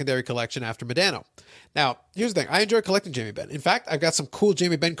my secondary collection after Modano. Now, here's the thing. I enjoy collecting Jamie Benn. In fact, I've got some cool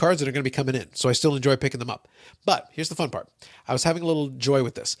Jamie Benn cards that are going to be coming in, so I still enjoy picking them up. But here's the fun part. I was having a little joy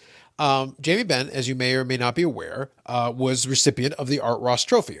with this. Jamie Benn, as you may or may not be aware, was recipient of the Art Ross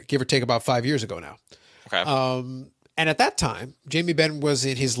Trophy, give or take about 5 years ago now. Okay. And at that time, Jamie Benn was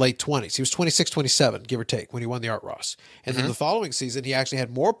in his late 20s. He was 26, 27, give or take, when he won the Art Ross. And then the following season, he actually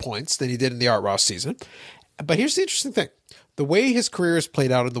had more points than he did in the Art Ross season. But here's the interesting thing. The way his career is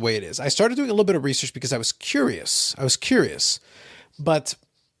played out and the way it is. I started doing a little bit of research because I was curious. But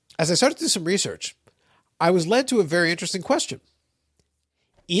as I started to do some research, I was led to a very interesting question.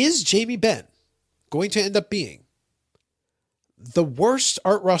 Is Jamie Benn going to end up being the worst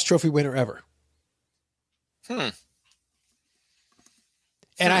Art Ross Trophy winner ever?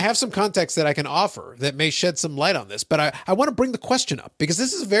 And I have some context that I can offer that may shed some light on this, but I want to bring the question up because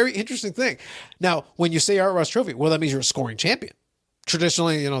this is a very interesting thing. Now, when you say Art Ross Trophy, well, that means you're a scoring champion.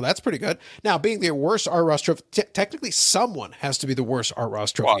 Traditionally, that's pretty good. Now, being the worst Art Ross Trophy, technically someone has to be the worst Art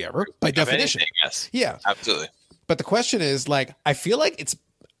Ross Trophy ever by definition. Anything, yes. Yeah. Absolutely. But the question is, I feel like it's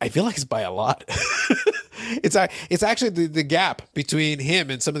by a lot. It's actually the gap between him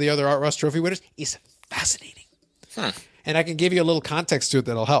and some of the other Art Ross Trophy winners is fascinating. And I can give you a little context to it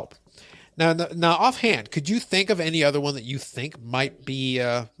that'll help. Now, offhand, could you think of any other one that you think might be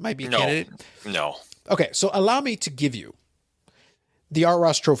a candidate? No. Okay, so allow me to give you the Art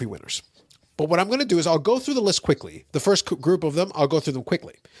Ross Trophy winners. But what I'm going to do is I'll go through the list quickly. The first group of them, I'll go through them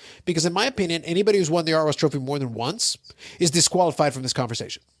quickly. Because in my opinion, anybody who's won the Art Ross Trophy more than once is disqualified from this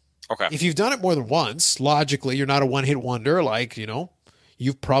conversation. Okay. If you've done it more than once, logically, you're not a one-hit wonder.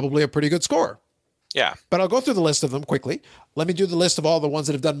 You've probably a pretty good scorer. Yeah. But I'll go through the list of them quickly. Let me do the list of all the ones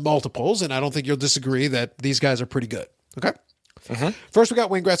that have done multiples, and I don't think you'll disagree that these guys are pretty good. Okay? First, we got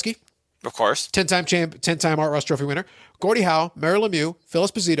Wayne Gretzky. Of course. 10-time Art Ross Trophy winner. Gordie Howe, Mary Lemieux, Phil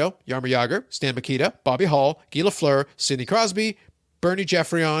Esposito, Jaromir Jagr, Stan Mikita, Bobby Hull, Guy Lafleur, Sidney Crosby, Bernie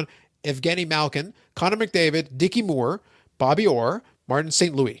Geoffrion, Evgeny Malkin, Connor McDavid, Dickie Moore, Bobby Orr, Martin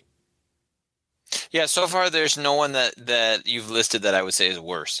St. Louis. Yeah, so far there's no one that you've listed that I would say is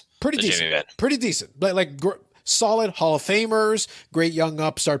worse. Pretty decent. Pretty decent. Solid Hall of Famers, great young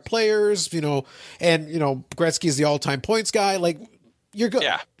upstart players, and Gretzky is the all-time points guy. You're good.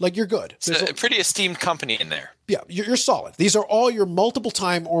 Yeah. You're good. There's a pretty esteemed company in there. Yeah, you're solid. These are all your multiple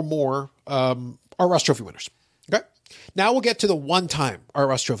time or more Art Ross Trophy winners. Okay? Now we'll get to the one-time Art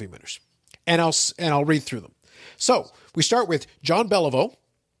Ross Trophy winners. And I'll read through them. So, we start with John Beliveau,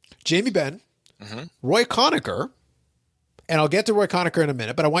 Jamie Benn, Mm-hmm. Roy Conacher, and I'll get to Roy Conacher in a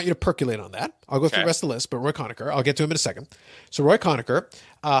minute, but I want you to percolate on that. I'll go through the rest of the list, but Roy Conacher, I'll get to him in a second. So Roy Conacher,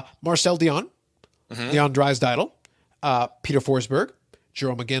 Marcel Dion, Leon Draisaitl, Peter Forsberg,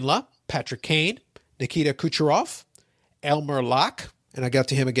 Jerome McGinley, Patrick Kane, Nikita Kucherov, Elmer Lach, and I got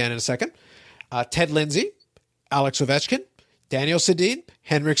to him again in a second, Ted Lindsay, Alex Ovechkin, Daniel Sedin,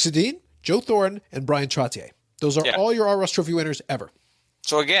 Henrik Sedin, Joe Thornton, and Brian Trottier. Those are all your Art Ross Trophy winners ever.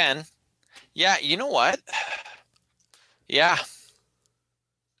 So again, yeah, you know what? Yeah.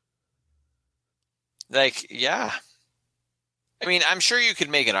 Like, yeah. I mean, I'm sure you could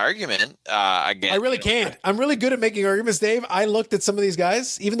make an argument. Again, I really can't. I'm really good at making arguments, Dave. I looked at some of these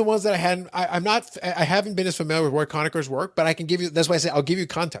guys, even the ones that I hadn't. I haven't been as familiar with Roy Conacher's work, but I can give you. That's why I say I'll give you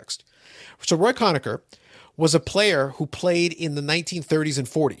context. So Roy Conacher was a player who played in the 1930s and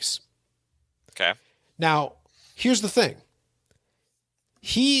 40s. Okay. Now, here's the thing.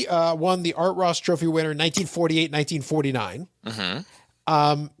 He won the Art Ross Trophy winner in 1948, 1949.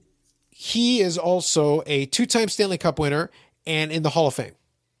 Mm-hmm. He is also a two-time Stanley Cup winner and in the Hall of Fame.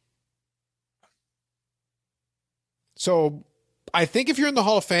 So I think if you're in the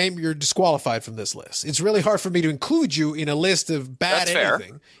Hall of Fame, you're disqualified from this list. It's really hard for me to include you in a list of bad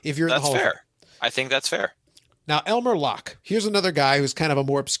anything if you're in the Hall of Fame. I think that's fair. Now, Elmer Lach. Here's another guy who's kind of a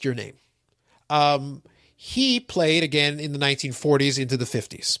more obscure name. He played again in the 1940s into the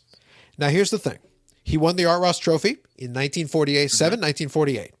 50s. Now, here's the thing. He won the Art Ross Trophy in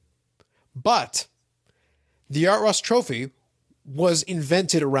 1948. But the Art Ross Trophy was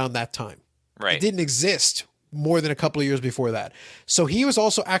invented around that time. Right. It didn't exist more than a couple of years before that. So he was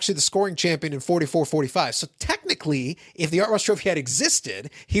also actually the scoring champion in 44-45. So technically, if the Art Ross Trophy had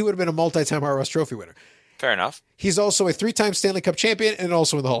existed, he would have been a multi-time Art Ross Trophy winner. Fair enough. He's also a three-time Stanley Cup champion and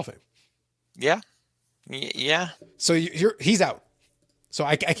also in the Hall of Fame. Yeah. Yeah. So he's out. So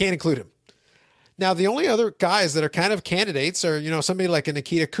I can't include him. Now, the only other guys that are kind of candidates are, somebody like a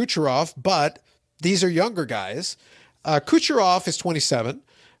Nikita Kucherov, but these are younger guys. Kucherov is 27,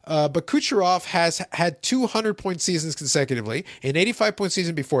 but Kucherov has had 200-point seasons consecutively, an 85-point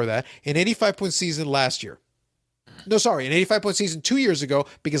season before that, an 85-point season last year. No, sorry, an 85-point season 2 years ago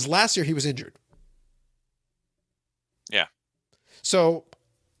because last year he was injured. Yeah. So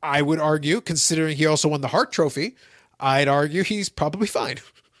I would argue, considering he also won the Hart Trophy, I'd argue he's probably fine.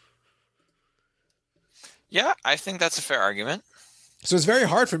 Yeah, I think that's a fair argument. So it's very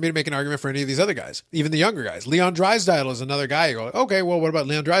hard for me to make an argument for any of these other guys, even the younger guys. Leon Draisaitl is another guy. You go, okay, well, what about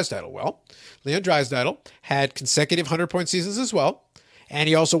Leon Draisaitl? Well, Leon Draisaitl had consecutive 100-point seasons as well, and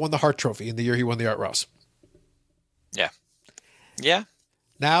he also won the Hart Trophy in the year he won the Art Ross. Yeah. Yeah.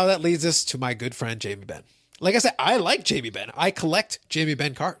 Now that leads us to my good friend Jamie Benn. Like I said, I like Jamie Benn. I collect Jamie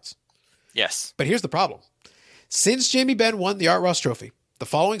Benn cards. Yes. But here's the problem. Since Jamie Benn won the Art Ross Trophy, the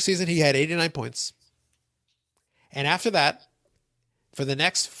following season he had 89 points. And after that, for the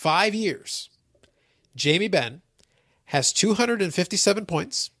next 5 years, Jamie Benn has 257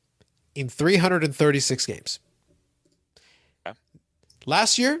 points in 336 games. Okay.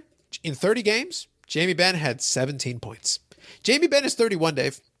 Last year, in 30 games, Jamie Benn had 17 points. Jamie Benn is 31,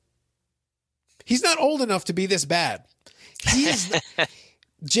 Dave. He's not old enough to be this bad.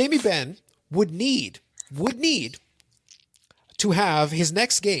 Jamie Benn would need to have his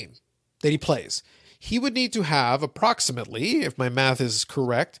next game that he plays. He would need to have approximately, if my math is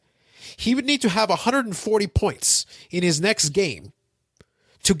correct, he would need to have 140 points in his next game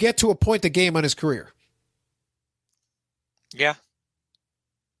to get to a point a game on his career. Yeah.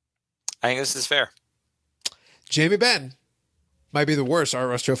 I think this is fair. Jamie Benn might be the worst Art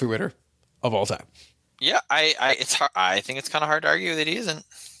Ross Trophy winner of all time. Yeah, I think it's kind of hard to argue that he isn't.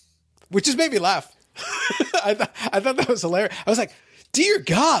 Which just made me laugh. I thought that was hilarious. I was like, dear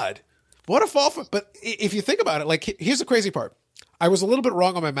God. What a fall for, but if you think about it, like, here's the crazy part. I was a little bit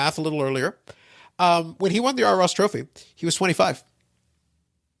wrong on my math a little earlier. When he won the Art Ross Trophy, he was 25.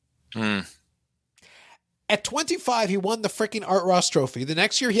 At 25, he won the freaking Art Ross Trophy. The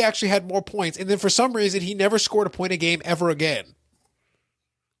next year, he actually had more points. And then for some reason, he never scored a point a game ever again.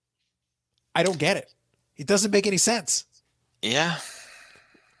 I don't get it. It doesn't make any sense. Yeah.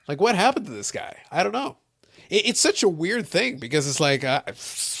 Like, what happened to this guy? I don't know. It's such a weird thing because it's like,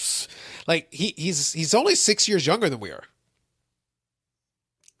 he's only 6 years younger than we are.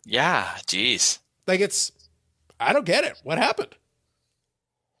 Yeah, geez. Like, I don't get it. What happened?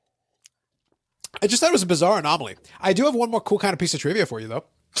 I just thought it was a bizarre anomaly. I do have one more cool kind of piece of trivia for you, though.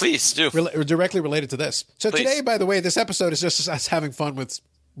 Please do. Directly related to this. So Please. Today, by the way, this episode is just us having fun with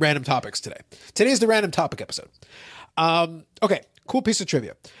random topics today. Today is the random topic episode. Okay, cool piece of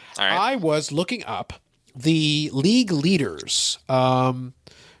trivia. All right. I was looking up the league leaders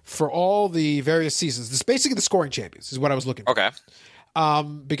for all the various seasons. This is basically the scoring champions is what I was looking for. Okay.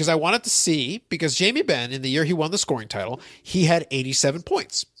 Because I wanted to see, because Jamie Benn, in the year he won the scoring title, he had 87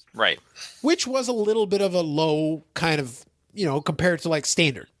 points. Right. Which was a little bit of a low kind of, compared to like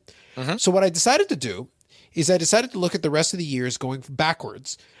standard. Mm-hmm. So what I decided to do is I decided to look at the rest of the years going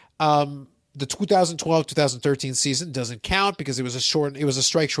backwards. The 2012-2013 season doesn't count because it was a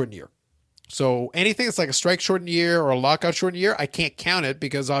strike shortened year. So anything that's like a strike shortened year or a lockout shortened year, I can't count it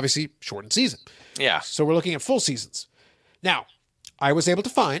because obviously shortened season. Yeah. So we're looking at full seasons. Now, I was able to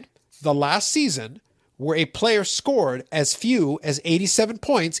find the last season where a player scored as few as 87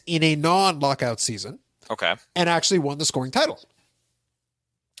 points in a non-lockout season. Okay. And actually won the scoring title.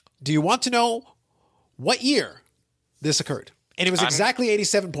 Do you want to know what year this occurred? And it was exactly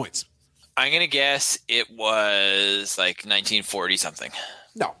 87 points. I'm going to guess it was like 1940 something.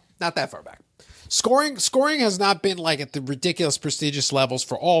 No, not that far back. Scoring has not been like at the ridiculous prestigious levels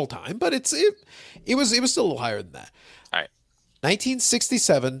for all time, but it was still a little higher than that. All right.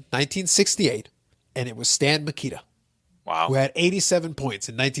 1967, 1968, and it was Stan Mikita. Wow. Who had 87 points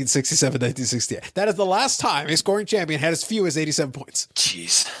in 1967, 1968. That is the last time a scoring champion had as few as 87 points.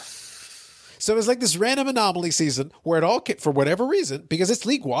 Jeez. So it was like this random anomaly season where it all, for whatever reason, because it's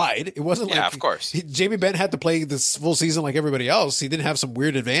league wide, it wasn't of course. Jamie Benn had to play this full season like everybody else. He didn't have some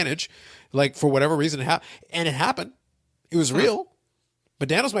weird advantage, like for whatever reason, and it happened. It was real. But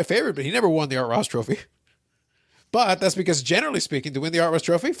Daniel's my favorite, but he never won the Art Ross Trophy. But that's because, generally speaking, to win the Art Ross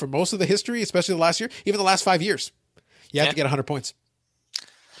Trophy for most of the history, especially the last year, even the last 5 years, you have to get 100 points.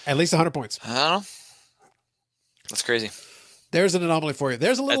 At least 100 points. I don't know. That's crazy. There's an anomaly for you.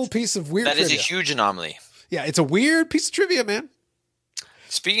 There's a little piece of weird trivia. That is a huge anomaly. Yeah, it's a weird piece of trivia, man.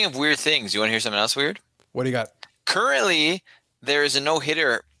 Speaking of weird things, you want to hear something else weird? What do you got? Currently, there is a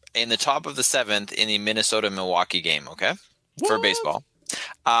no-hitter in the top of the 7th in the Minnesota-Milwaukee game, okay? What? For baseball.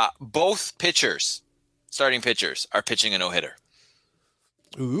 Both starting pitchers, are pitching a no-hitter.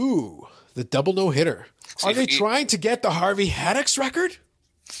 Ooh, the double no-hitter. So are they trying to get the Harvey Haddix record?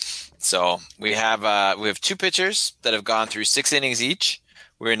 So we have 2 pitchers that have gone through 6 innings each.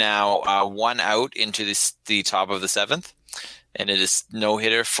 We're now 1 out into the top of the 7th, and it is no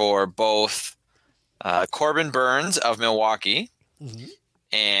hitter for both Corbin Burns of Milwaukee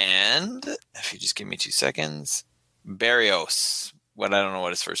and, if you just give me 2 seconds, Barrios. I don't know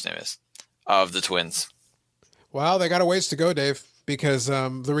what his first name is, of the Twins. Well, they got a ways to go, Dave, because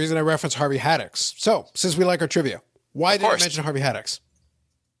the reason I reference Harvey Haddix. So, since we like our trivia, why did I mention Harvey Haddix?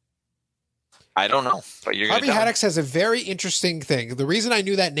 I don't know, but Harvey Haddix has a very interesting thing. The reason I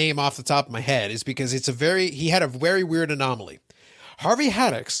knew that name off the top of my head is because he had a very weird anomaly. Harvey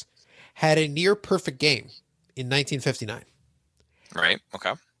Haddix had a near perfect game in 1959. Right.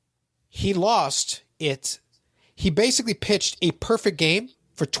 Okay. He lost it. He basically pitched a perfect game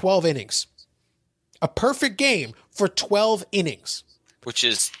for 12 innings. A perfect game for 12 innings. Which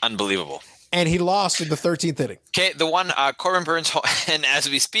is unbelievable. And he lost in the 13th inning. Okay, the one Corbin Burns, and as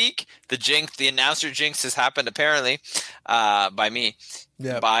we speak, the announcer jinx has happened apparently by me.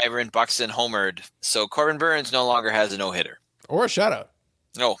 Yeah. Byron Buxton homered. So Corbin Burns no longer has a no-hitter. Or a shutout.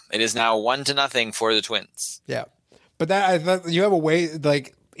 No, it is now 1-0 for the Twins. Yeah. But that you have a way,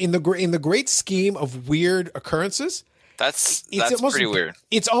 like, in the great scheme of weird occurrences, that's pretty weird.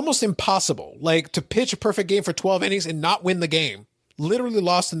 It's almost impossible, like, to pitch a perfect game for 12 innings and not win the game. Literally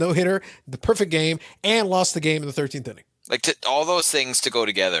lost the no-hitter, the perfect game, and lost the game in the 13th inning. Like, all those things to go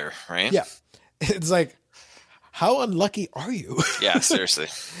together, right? Yeah. It's like, how unlucky are you? Yeah, seriously.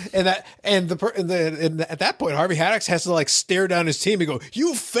 and at that point, Harvey Haddix has to, like, stare down his team and go,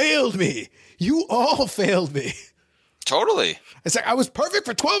 "You failed me. You all failed me." Totally. It's like, I was perfect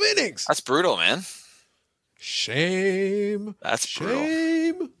for 12 innings. That's brutal, man. Shame. That's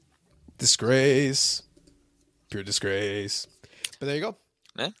shame. Brutal. Disgrace. Pure disgrace. But there you go.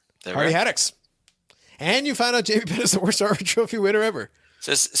 Yeah, Harvey Haddix. And you found out Jamie Benn is the worst Art Trophy winner ever.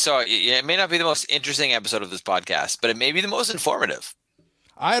 So it may not be the most interesting episode of this podcast, but it may be the most informative.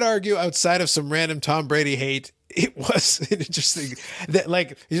 I'd argue, outside of some random Tom Brady hate, it was an interesting that,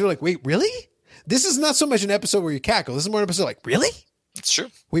 like, you're like, wait, really? This is not so much an episode where you cackle. This is more an episode like, really? It's true.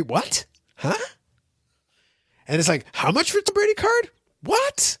 Wait, what? Huh? And it's like, how much for the Brady card?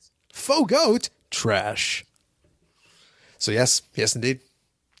 What? Faux goat? Trash. So yes, indeed.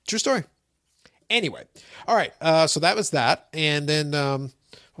 True story. Anyway. All right. So that was that. And then, what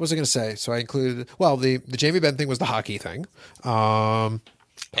was I going to say? So I included, well, the Jamie Benn thing was the hockey thing.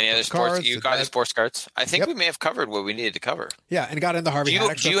 Any other sports? You got the sports cards? I think we may have covered what we needed to cover. Yeah. And got into Harvey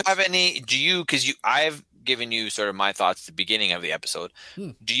Haddix. I've given you sort of my thoughts at the beginning of the episode.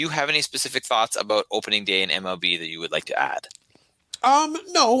 Do you have any specific thoughts about opening day in MLB that you would like to add?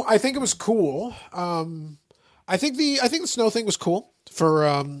 No, I think it was cool. I think the snow thing was cool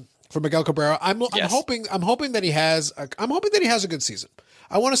for Miguel Cabrera. I'm Yes. hoping that he has a good season.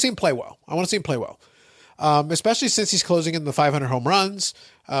 I want to see him play well. Especially since he's closing in the 500 home runs.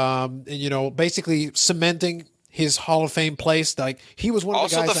 And, basically cementing his Hall of Fame place. Like he was one of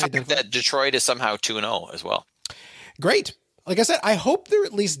the guys. Also, the fact that Detroit is somehow 2-0 as well. Great. Like I said, I hope they're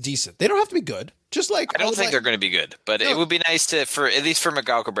at least decent. They don't have to be good. Just like I don't think they're going to be good, but it would be nice to, at least for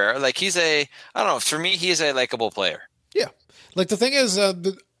Miguel Cabrera. Like I don't know. For me, he's a likable player. Yeah. Like the thing is,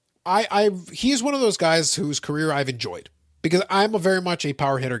 he's one of those guys whose career I've enjoyed because I'm very much a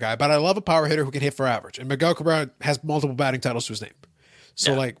power hitter guy, but I love a power hitter who can hit for average. And Miguel Cabrera has multiple batting titles to his name.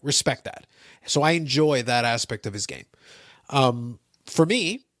 So respect that. So I enjoy that aspect of his game. For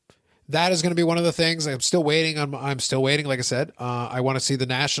me, that is going to be one of the things I'm still waiting on. I'm still waiting. Like I said, I want to see the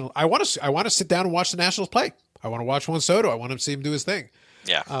National. I want to sit down and watch the Nationals play. I want to watch Juan Soto. I want to see him do his thing.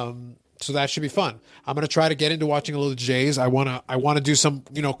 Yeah. So that should be fun. I'm going to try to get into watching a little Jays. I want to do some,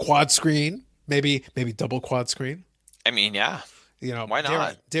 quad screen, maybe double quad screen. I mean, yeah. Why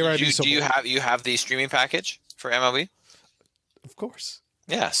not? Do you have the streaming package for MLB? Of course.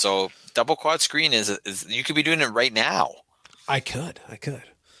 Yeah. So double quad screen is you could be doing it right now. I could.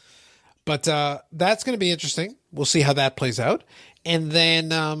 But that's going to be interesting. We'll see how that plays out. And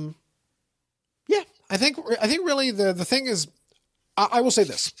then, I think really the thing is, I will say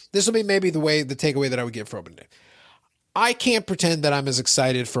this. This will be maybe the takeaway that I would give for opening day. I can't pretend that I'm as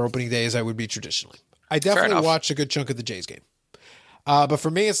excited for opening day as I would be traditionally. I definitely watch a good chunk of the Jays game. But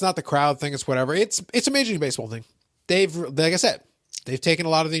for me, it's not the crowd thing. It's whatever. It's a Major League Baseball thing. Like I said, they've taken a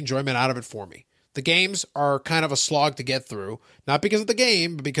lot of the enjoyment out of it for me. The games are kind of a slog to get through, not because of the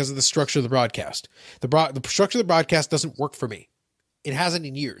game, but because of the structure of the broadcast. The structure of the broadcast doesn't work for me. It hasn't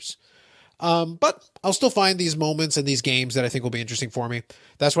in years. But I'll still find these moments and these games that I think will be interesting for me.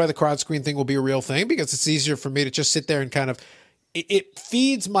 That's why the crowd screen thing will be a real thing, because it's easier for me to just sit there and kind of, it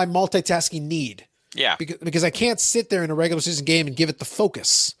feeds my multitasking need. Yeah. Because I can't sit there in a regular season game and give it the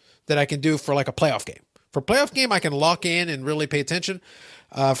focus that I can do for like a playoff game. For a playoff game, I can lock in and really pay attention.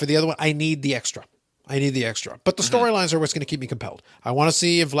 For the other one, I need the extra. But the storylines are what's going to keep me compelled. I want to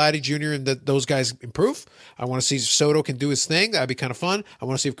see if Vladdy Jr. and those guys improve. I want to see if Soto can do his thing. That'd be kind of fun. I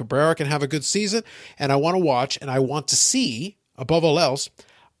want to see if Cabrera can have a good season. And I want to watch, and I want to see, above all else,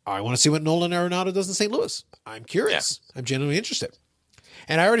 I want to see what Nolan Arenado does in St. Louis. I'm curious. Yeah. I'm genuinely interested.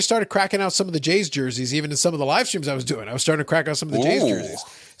 And I already started cracking out some of the Jays jerseys, even in some of the live streams I was doing. I was starting to crack out some of the Jays jerseys.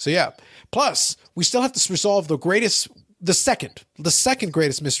 So yeah. Plus, we still have to resolve the second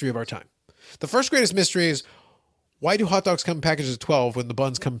greatest mystery of our time. The first greatest mystery is, why do hot dogs come in packages of 12 when the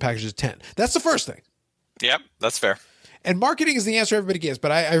buns come in packages of 10? That's the first thing. Yep, that's fair. And marketing is the answer everybody gives,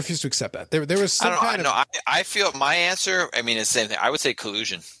 but I refuse to accept that. There was some I feel my answer, it's the same thing. I would say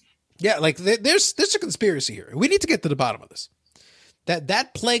collusion. Yeah, like there's a conspiracy here. We need to get to the bottom of this. That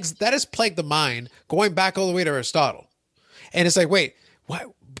has plagued the mind going back all the way to Aristotle. And it's like, wait, what?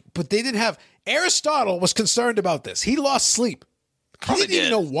 But they didn't have... Aristotle was concerned about this. He lost sleep. He didn't even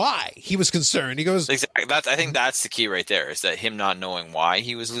know why he was concerned. He goes... Exactly. I think that's the key right there, is that him not knowing why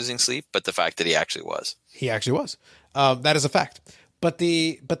he was losing sleep, but the fact that he actually was. He actually was. That is a fact. But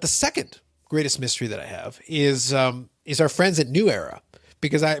the second greatest mystery that I have is our friends at New Era.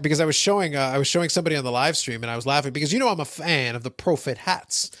 Because I was showing somebody on the live stream, and I was laughing because I'm a fan of the ProFit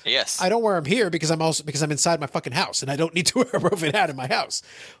hats. Yes. I don't wear them here because I'm inside my fucking house and I don't need to wear a ProFit hat in my house.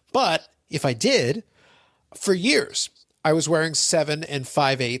 But if I did, for years I was wearing 7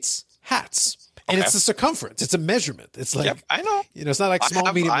 5/8 hats, and it's the circumference. It's a measurement. It's like I know. It's not like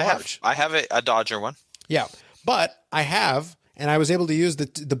small, medium, large. I have a Dodger one. Yeah, but I have. And I was able to use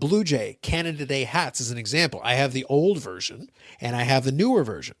the Blue Jay Canada Day hats as an example. I have the old version and I have the newer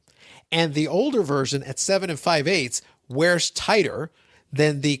version. And the older version at 7 5/8 wears tighter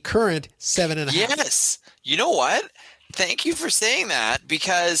than the current 7 1/2. Yes. You know what? Thank you for saying that,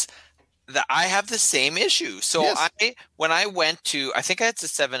 because I have the same issue. So yes. When I went to, I think it's a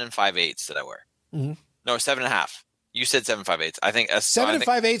 7 5/8 that I wear. Mm-hmm. No, 7 1/2. You said 7 5/8. I think 7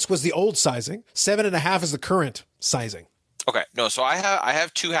 5/8 was the old sizing. 7 1/2 is the current sizing. Okay, no, so I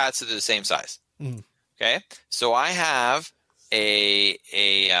have two hats that are the same size. Mm. Okay, so I have a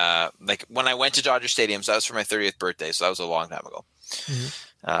like when I went to Dodger Stadium, so that was for my 30th birthday, so that was a long time ago. Mm-hmm.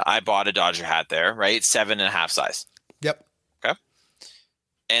 I bought a Dodger hat there, right, 7 1/2 size. Yep. Okay,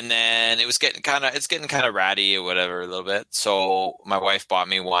 and then it's getting kind of ratty or whatever a little bit. So my wife bought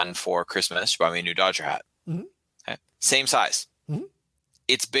me one for Christmas. She bought me a new Dodger hat. Mm-hmm. Okay, same size. Mm-hmm.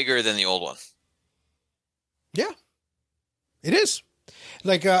 It's bigger than the old one. Yeah. It is.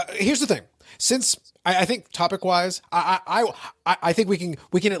 Like, here's the thing. Since I think topic wise, I think we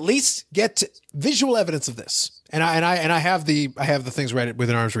can at least get visual evidence of this. And I have the things right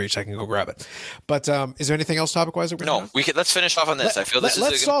within arm's reach. I can go grab it. But is there anything else topic wise? No, we can. Let's finish off on this. I feel this is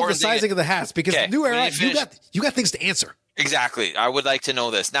let's solve the sizing of the hats because New Era, you got things to answer. Exactly. I would like to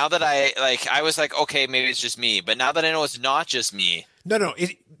know this. Now that I was like, okay, maybe it's just me. But now that I know it's not just me. No.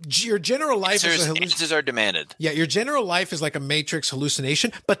 Your general life answers are demanded. Yeah, your general life is like a Matrix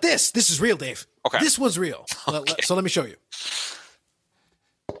hallucination. But this is real, Dave. Okay. This one's real. Okay. So let me show you.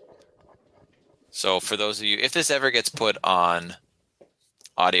 So for those of you, if this ever gets put on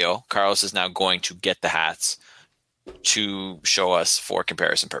audio, Carlos is now going to get the hats to show us for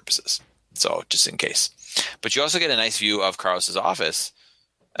comparison purposes. So just in case. But you also get a nice view of Carlos's office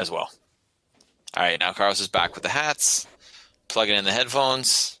as well. All right, now Carlos is back with the hats. Plugging in the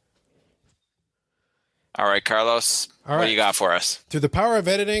headphones. All right, Carlos, what do you got for us? Through the power of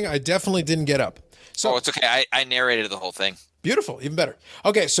editing, I definitely didn't get up. So it's okay. I narrated the whole thing. Beautiful, even better.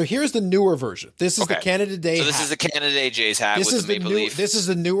 Okay, so here's the newer version. This is the Canada Day hat. So this is the Canada Day Jays hat with the maple leaf. This is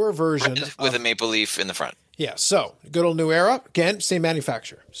the newer version. With a maple leaf in the front. Yeah, so good old New Era. Again, same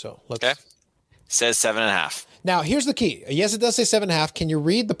manufacturer. So let's... Okay. Says 7.5. Now, here's the key. Yes, it does say 7.5. Can you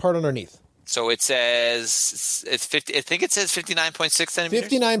read the part underneath? So it says it's 50. I think it says 59.6 centimeters.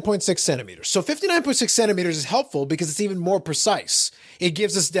 59.6 centimeters. So 59.6 centimeters is helpful because it's even more precise. It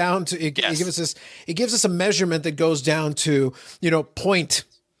gives us down to it gives us a measurement that goes down to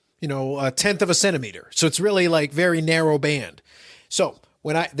a tenth of a centimeter. So it's really like very narrow band. So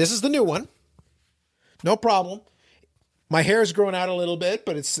this is the new one. No problem. My hair is growing out a little bit,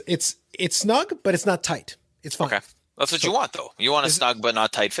 but it's snug, but it's not tight. It's fine. Okay, that's what you want though. You want a snug but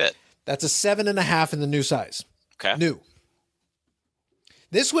not tight fit. That's a 7.5 in the new size. Okay. New.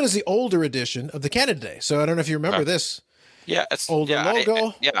 This one is the older edition of the Canada Day. So I don't know if you remember this. Yeah, it's older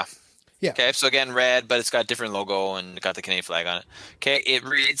logo. Yeah. Yeah. Okay, so again, red, but it's got a different logo and got the Canadian flag on it. Okay, it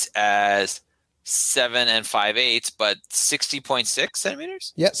reads as 7 5/8, but 60.6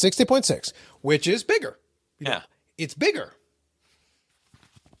 centimeters? Yeah, 60.6, which is bigger. Yeah. It's bigger.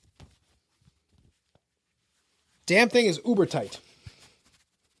 Damn thing is uber tight.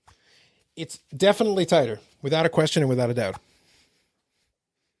 It's definitely tighter, without a question and without a doubt.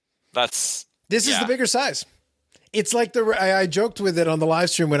 This is the bigger size. It's like I joked with it on the live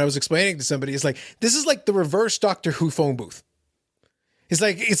stream when I was explaining to somebody. It's like, this is like the reverse Doctor Who phone booth. It's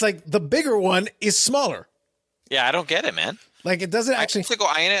like the bigger one is smaller. Yeah, I don't get it, man. Like it doesn't actually.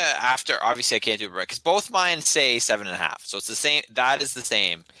 Obviously I can't do it right because both mine say 7.5, so it's the same. That is the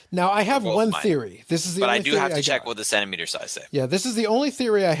same. Now I have one theory. This is the only theory but I do have to check what the centimeter size say. Yeah, this is the only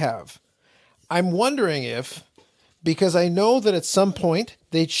theory I have. I'm wondering if, because I know that at some point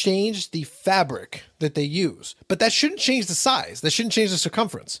they changed the fabric that they use, but that shouldn't change the size. That shouldn't change the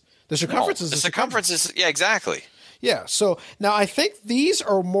circumference. The circumference is the circumference is exactly. Yeah. So now I think these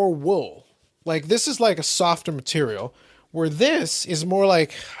are more wool. Like this is like a softer material, where this is more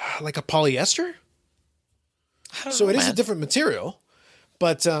like a polyester. So it is a different material,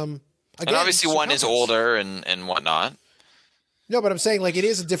 but again, and obviously one is older and whatnot. No, but I'm saying like it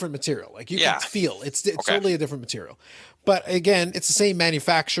is a different material. Like you can feel it's totally a different material. But again, it's the same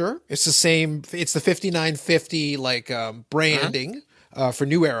manufacturer. It's the same. It's the 5950 branding for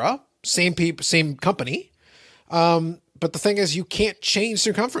New Era. Same people, same company. But the thing is, you can't change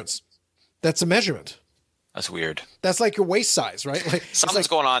circumference. That's a measurement. That's weird. That's like your waist size, right? Like something's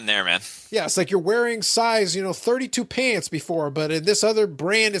going on there, man. Yeah, it's like you're wearing size, 32 pants before, but in this other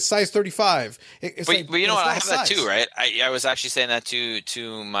brand, it's size 35. But you know what? I have that too, right? I was actually saying that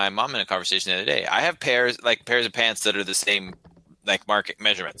to my mom in a conversation the other day. I have pairs of pants that are the same market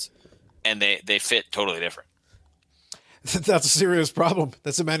measurements, and they fit totally different. That's a serious problem.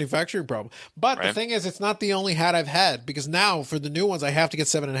 That's a manufacturing problem. But the thing is, it's not the only hat I've had because now for the new ones, I have to get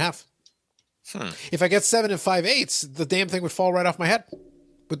 7.5. If I get 7 5/8, the damn thing would fall right off my head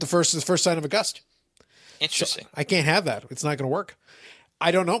with the first sign of a gust. Interesting. So I can't have that. It's not going to work.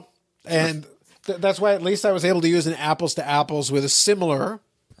 I don't know. And that's why at least I was able to use an apples to apples with a similar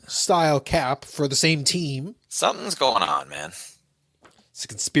style cap for the same team. Something's going on, man. It's a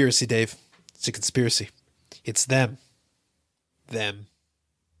conspiracy, Dave. It's a conspiracy. It's them.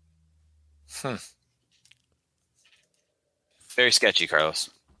 Very sketchy,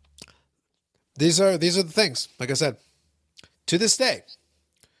 Carlos. These are the things. Like I said, to this day,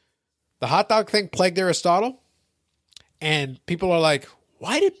 the hot dog thing plagued Aristotle, and people are like,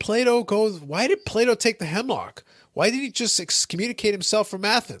 why did Plato take the hemlock? Why did he just excommunicate himself from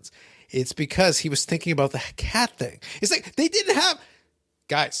Athens? It's because he was thinking about the cat thing. It's like they didn't have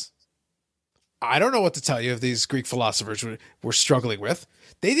guys. I don't know what to tell you if these Greek philosophers were struggling with.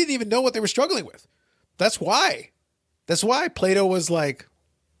 They didn't even know what they were struggling with. That's why. That's why Plato was like,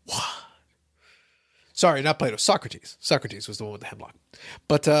 what? Sorry, not Plato. Socrates. Socrates was the one with the hemlock.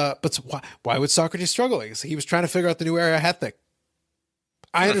 But why would Socrates struggle? He was trying to figure out the new area hat thing.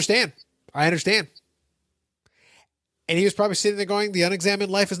 I understand. And he was probably sitting there going, the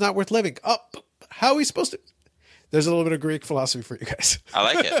unexamined life is not worth living. Oh, how are we supposed to? There's a little bit of Greek philosophy for you guys. I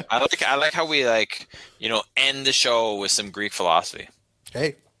like it. I like how we end the show with some Greek philosophy.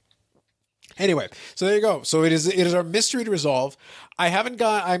 Hey. Anyway, so there you go. So it is our mystery to resolve. I'm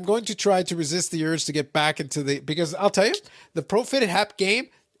going to try to resist the urge to get back into because I'll tell you, the Pro Fitted Hat game,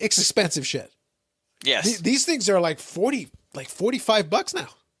 it's expensive shit. Yes. These things are like $45 now.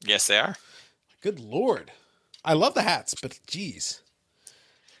 Yes, they are. Good Lord. I love the hats, but geez.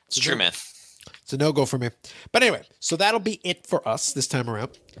 It's true, man. It's a no-go for me. But anyway, so that'll be it for us this time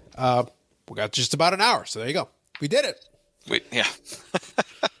around. We got just about an hour, so there you go. We did it. Yeah.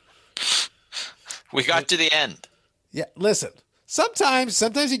 We got to the end. Yeah, listen. Sometimes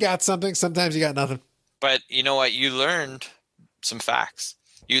you got something, sometimes you got nothing. But you know what? You learned some facts.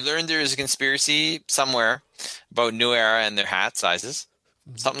 You learned there is a conspiracy somewhere about New Era and their hat sizes.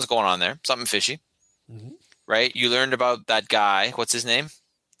 Mm-hmm. Something's going on there. Something fishy. Mm-hmm. Right? You learned about that guy. What's his name?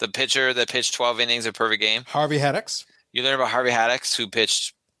 The pitcher that pitched 12 innings of a perfect game. Harvey Haddix. You learned about Harvey Haddix, who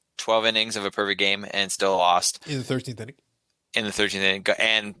pitched 12 innings of a perfect game and still lost. In the 13th inning.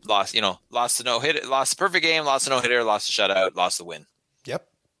 And lost the no-hitter, lost the perfect game, lost the no-hitter, lost the shutout, lost the win. Yep.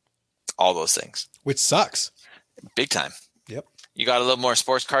 All those things. Which sucks. Big time. Yep. You got a little more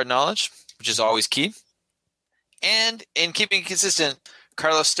sports card knowledge, which is always key. And in keeping it consistent,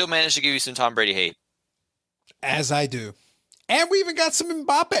 Carlos still managed to give you some Tom Brady hate. As I do. And we even got some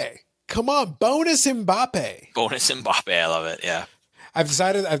Mbappe. Come on, bonus Mbappe. Bonus Mbappe, I love it, yeah. I've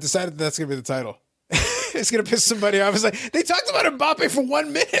decided that's going to be the title. It's going to piss somebody off. I was like, they talked about Mbappe for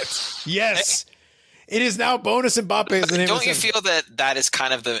 1 minute. Yes. It is now bonus Mbappe is the name. Don't you feel that's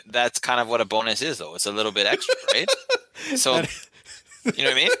kind of what a bonus is, though? It's a little bit extra, right? So, you know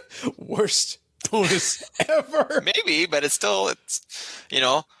what I mean? Worst bonus ever. Maybe, but it's look,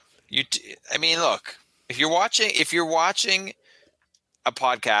 if you're watching a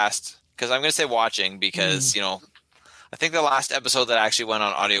podcast, because I'm going to say watching because, I think the last episode that actually went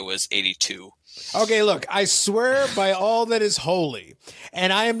on audio was 82. Okay, look, I swear by all that is holy,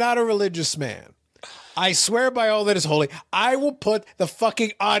 and I am not a religious man. I swear by all that is holy, I will put the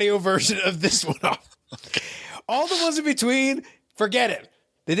fucking audio version of this one up. Okay. All the ones in between, forget it.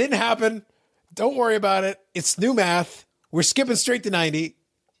 They didn't happen. Don't worry about it. It's new math. We're skipping straight to 90.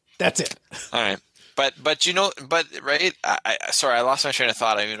 That's it. All right. But right? I lost my train of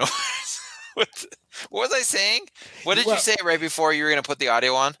thought. I don't even know. What was I saying? What did you say right before you were going to put the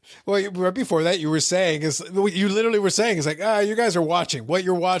audio on? Well, right before that, you literally were saying, it's like, you guys are watching what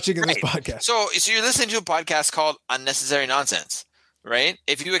you're watching in this podcast. So you're listening to a podcast called Unnecessary Nonsense, right?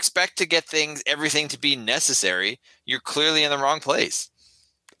 If you expect to get everything to be necessary, you're clearly in the wrong place.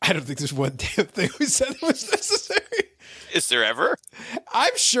 I don't think there's one damn thing we said that was necessary. Is there ever?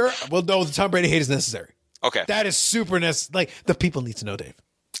 I'm sure. Well, no, the Tom Brady hate is necessary. Okay. That is super necessary. Like, the people need to know, Dave.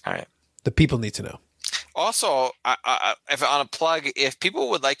 All right. The people need to know. Also, if on a plug, if people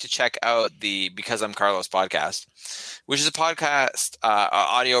would like to check out the Because I'm Carlos podcast, which is a podcast,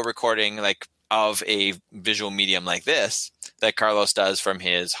 audio recording of a visual medium like this that Carlos does from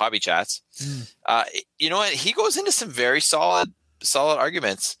his hobby chats, you know what? He goes into some very solid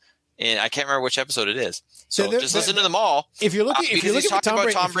arguments. And I can't remember which episode it is. So just listen to them all. If you're looking, because he's talked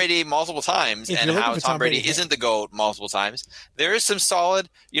about Tom Brady multiple times and how Tom Brady isn't the GOAT multiple times. There is some solid.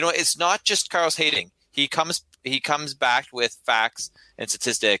 It's not just Carlos hating. He comes back with facts and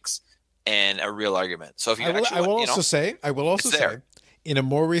statistics and a real argument. So if you I will also say, in a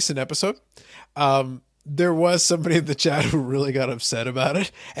more recent episode, there was somebody in the chat who really got upset about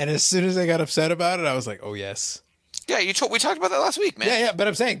it, and as soon as they got upset about it, I was like, oh yes. Yeah, we talked about that last week, man. Yeah, but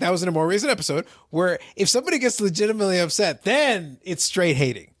I'm saying that was in a more recent episode where if somebody gets legitimately upset, then it's straight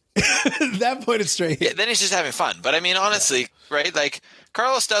hating. At that point, it's straight hating. Yeah, then he's just having fun. But I mean, honestly, right? Like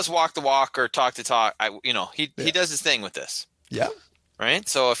Carlos does walk the walk or talk the talk. He does his thing with this. Yeah. Right.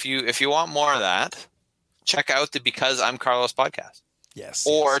 So if you want more of that, check out the Because I'm Carlos podcast. Yes.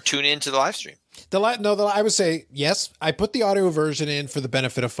 Or tune into the live stream. I would say yes. I put the audio version in for the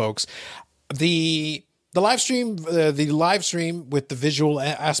benefit of folks. The live stream with the visual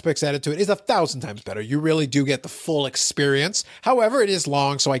aspects added to it is 1,000 times better. You really do get the full experience. However, it is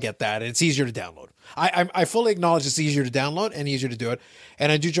long, so I get that. And it's easier to download. I fully acknowledge it's easier to download and easier to do it.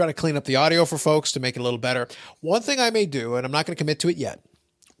 And I do try to clean up the audio for folks to make it a little better. One thing I may do, and I'm not going to commit to it yet.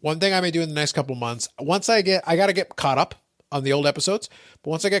 One thing I may do in the next couple of months, once I got to get caught up on the old episodes.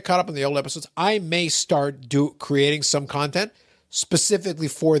 But once I get caught up on the old episodes, I may start creating some content specifically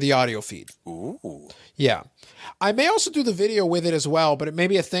for the audio feed. Ooh. Yeah. I may also do the video with it as well, but it may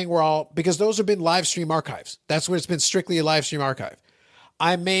be a thing where because those have been live stream archives. That's where it's been strictly a live stream archive.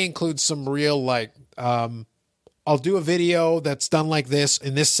 I may include some real, I'll do a video that's done like this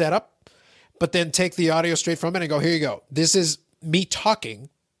in this setup, but then take the audio straight from it and go, here you go. This is me talking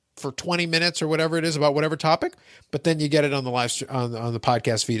for 20 minutes or whatever it is about whatever topic, but then you get it on the live stream, on the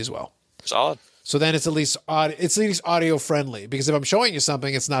podcast feed as well. Solid. So then it's at least audio friendly, because if I'm showing you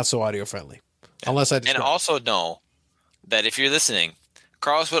something, it's not so audio friendly. Unless I describe. And also know that if you're listening,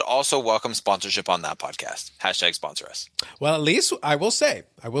 Carlos would also welcome sponsorship on that podcast. # sponsor us. Well, at least I will say,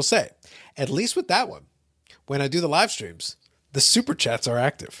 at least with that one, when I do the live streams, the super chats are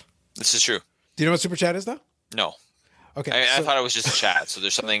active. This is true. Do you know what super chat is though? No. Okay. I thought it was just a chat. So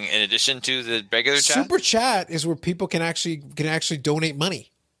there's something in addition to the regular chat? Super chat is where people can actually donate money.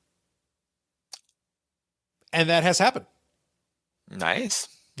 And that has happened. Nice.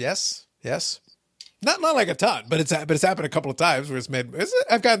 Yes. Not like a ton, but it's happened a couple of times where it's made.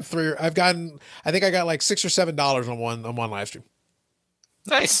 I think I got like $6 or $7 on one live stream.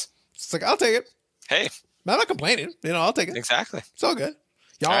 Nice. It's like, I'll take it. Hey, I'm not complaining. I'll take it. Exactly. It's all good.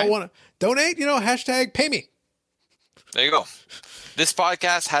 Y'all want to donate? #pay me. There you go. This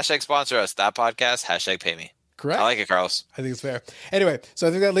podcast, # sponsor us. That podcast, # pay me. Correct. I like it, Carlos. I think it's fair. Anyway, so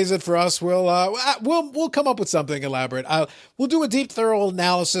I think that leaves it for us. We'll come up with something elaborate. We'll do a deep, thorough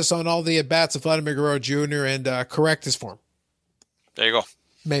analysis on all the at-bats of Vladimir Guerrero Jr. and correct his form. There you go.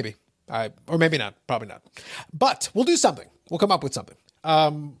 Maybe. Or maybe not. Probably not. But we'll do something. We'll come up with something.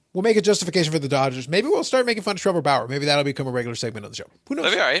 We'll make a justification for the Dodgers. Maybe we'll start making fun of Trevor Bauer. Maybe that'll become a regular segment of the show. Who knows?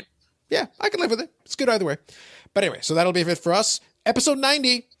 That'll be all right. Yeah, I can live with it. It's good either way. But anyway, so that'll be it for us. Episode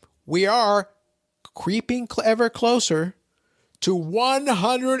 90. We are creeping ever closer to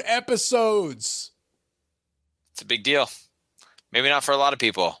 100 episodes. It's a big deal. Maybe not for a lot of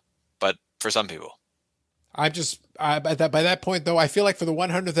people, but for some people. By that point, though, I feel like for the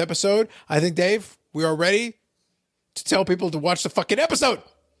 100th episode, I think, Dave, we are ready to tell people to watch the fucking episode.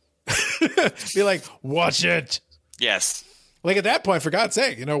 Be like, watch it. Yes. Like at that point, for God's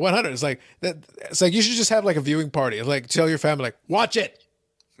sake, 100. It's like you should just have like a viewing party. Like tell your family, like, watch it.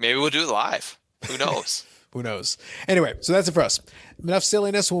 Maybe we'll do it live. Who knows? Who knows? Anyway, so that's it for us. Enough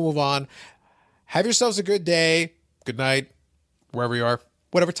silliness. We'll move on. Have yourselves a good day, good night, wherever you are,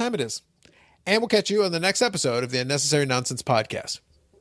 whatever time it is. And we'll catch you on the next episode of the Unnecessary Nonsense Podcast.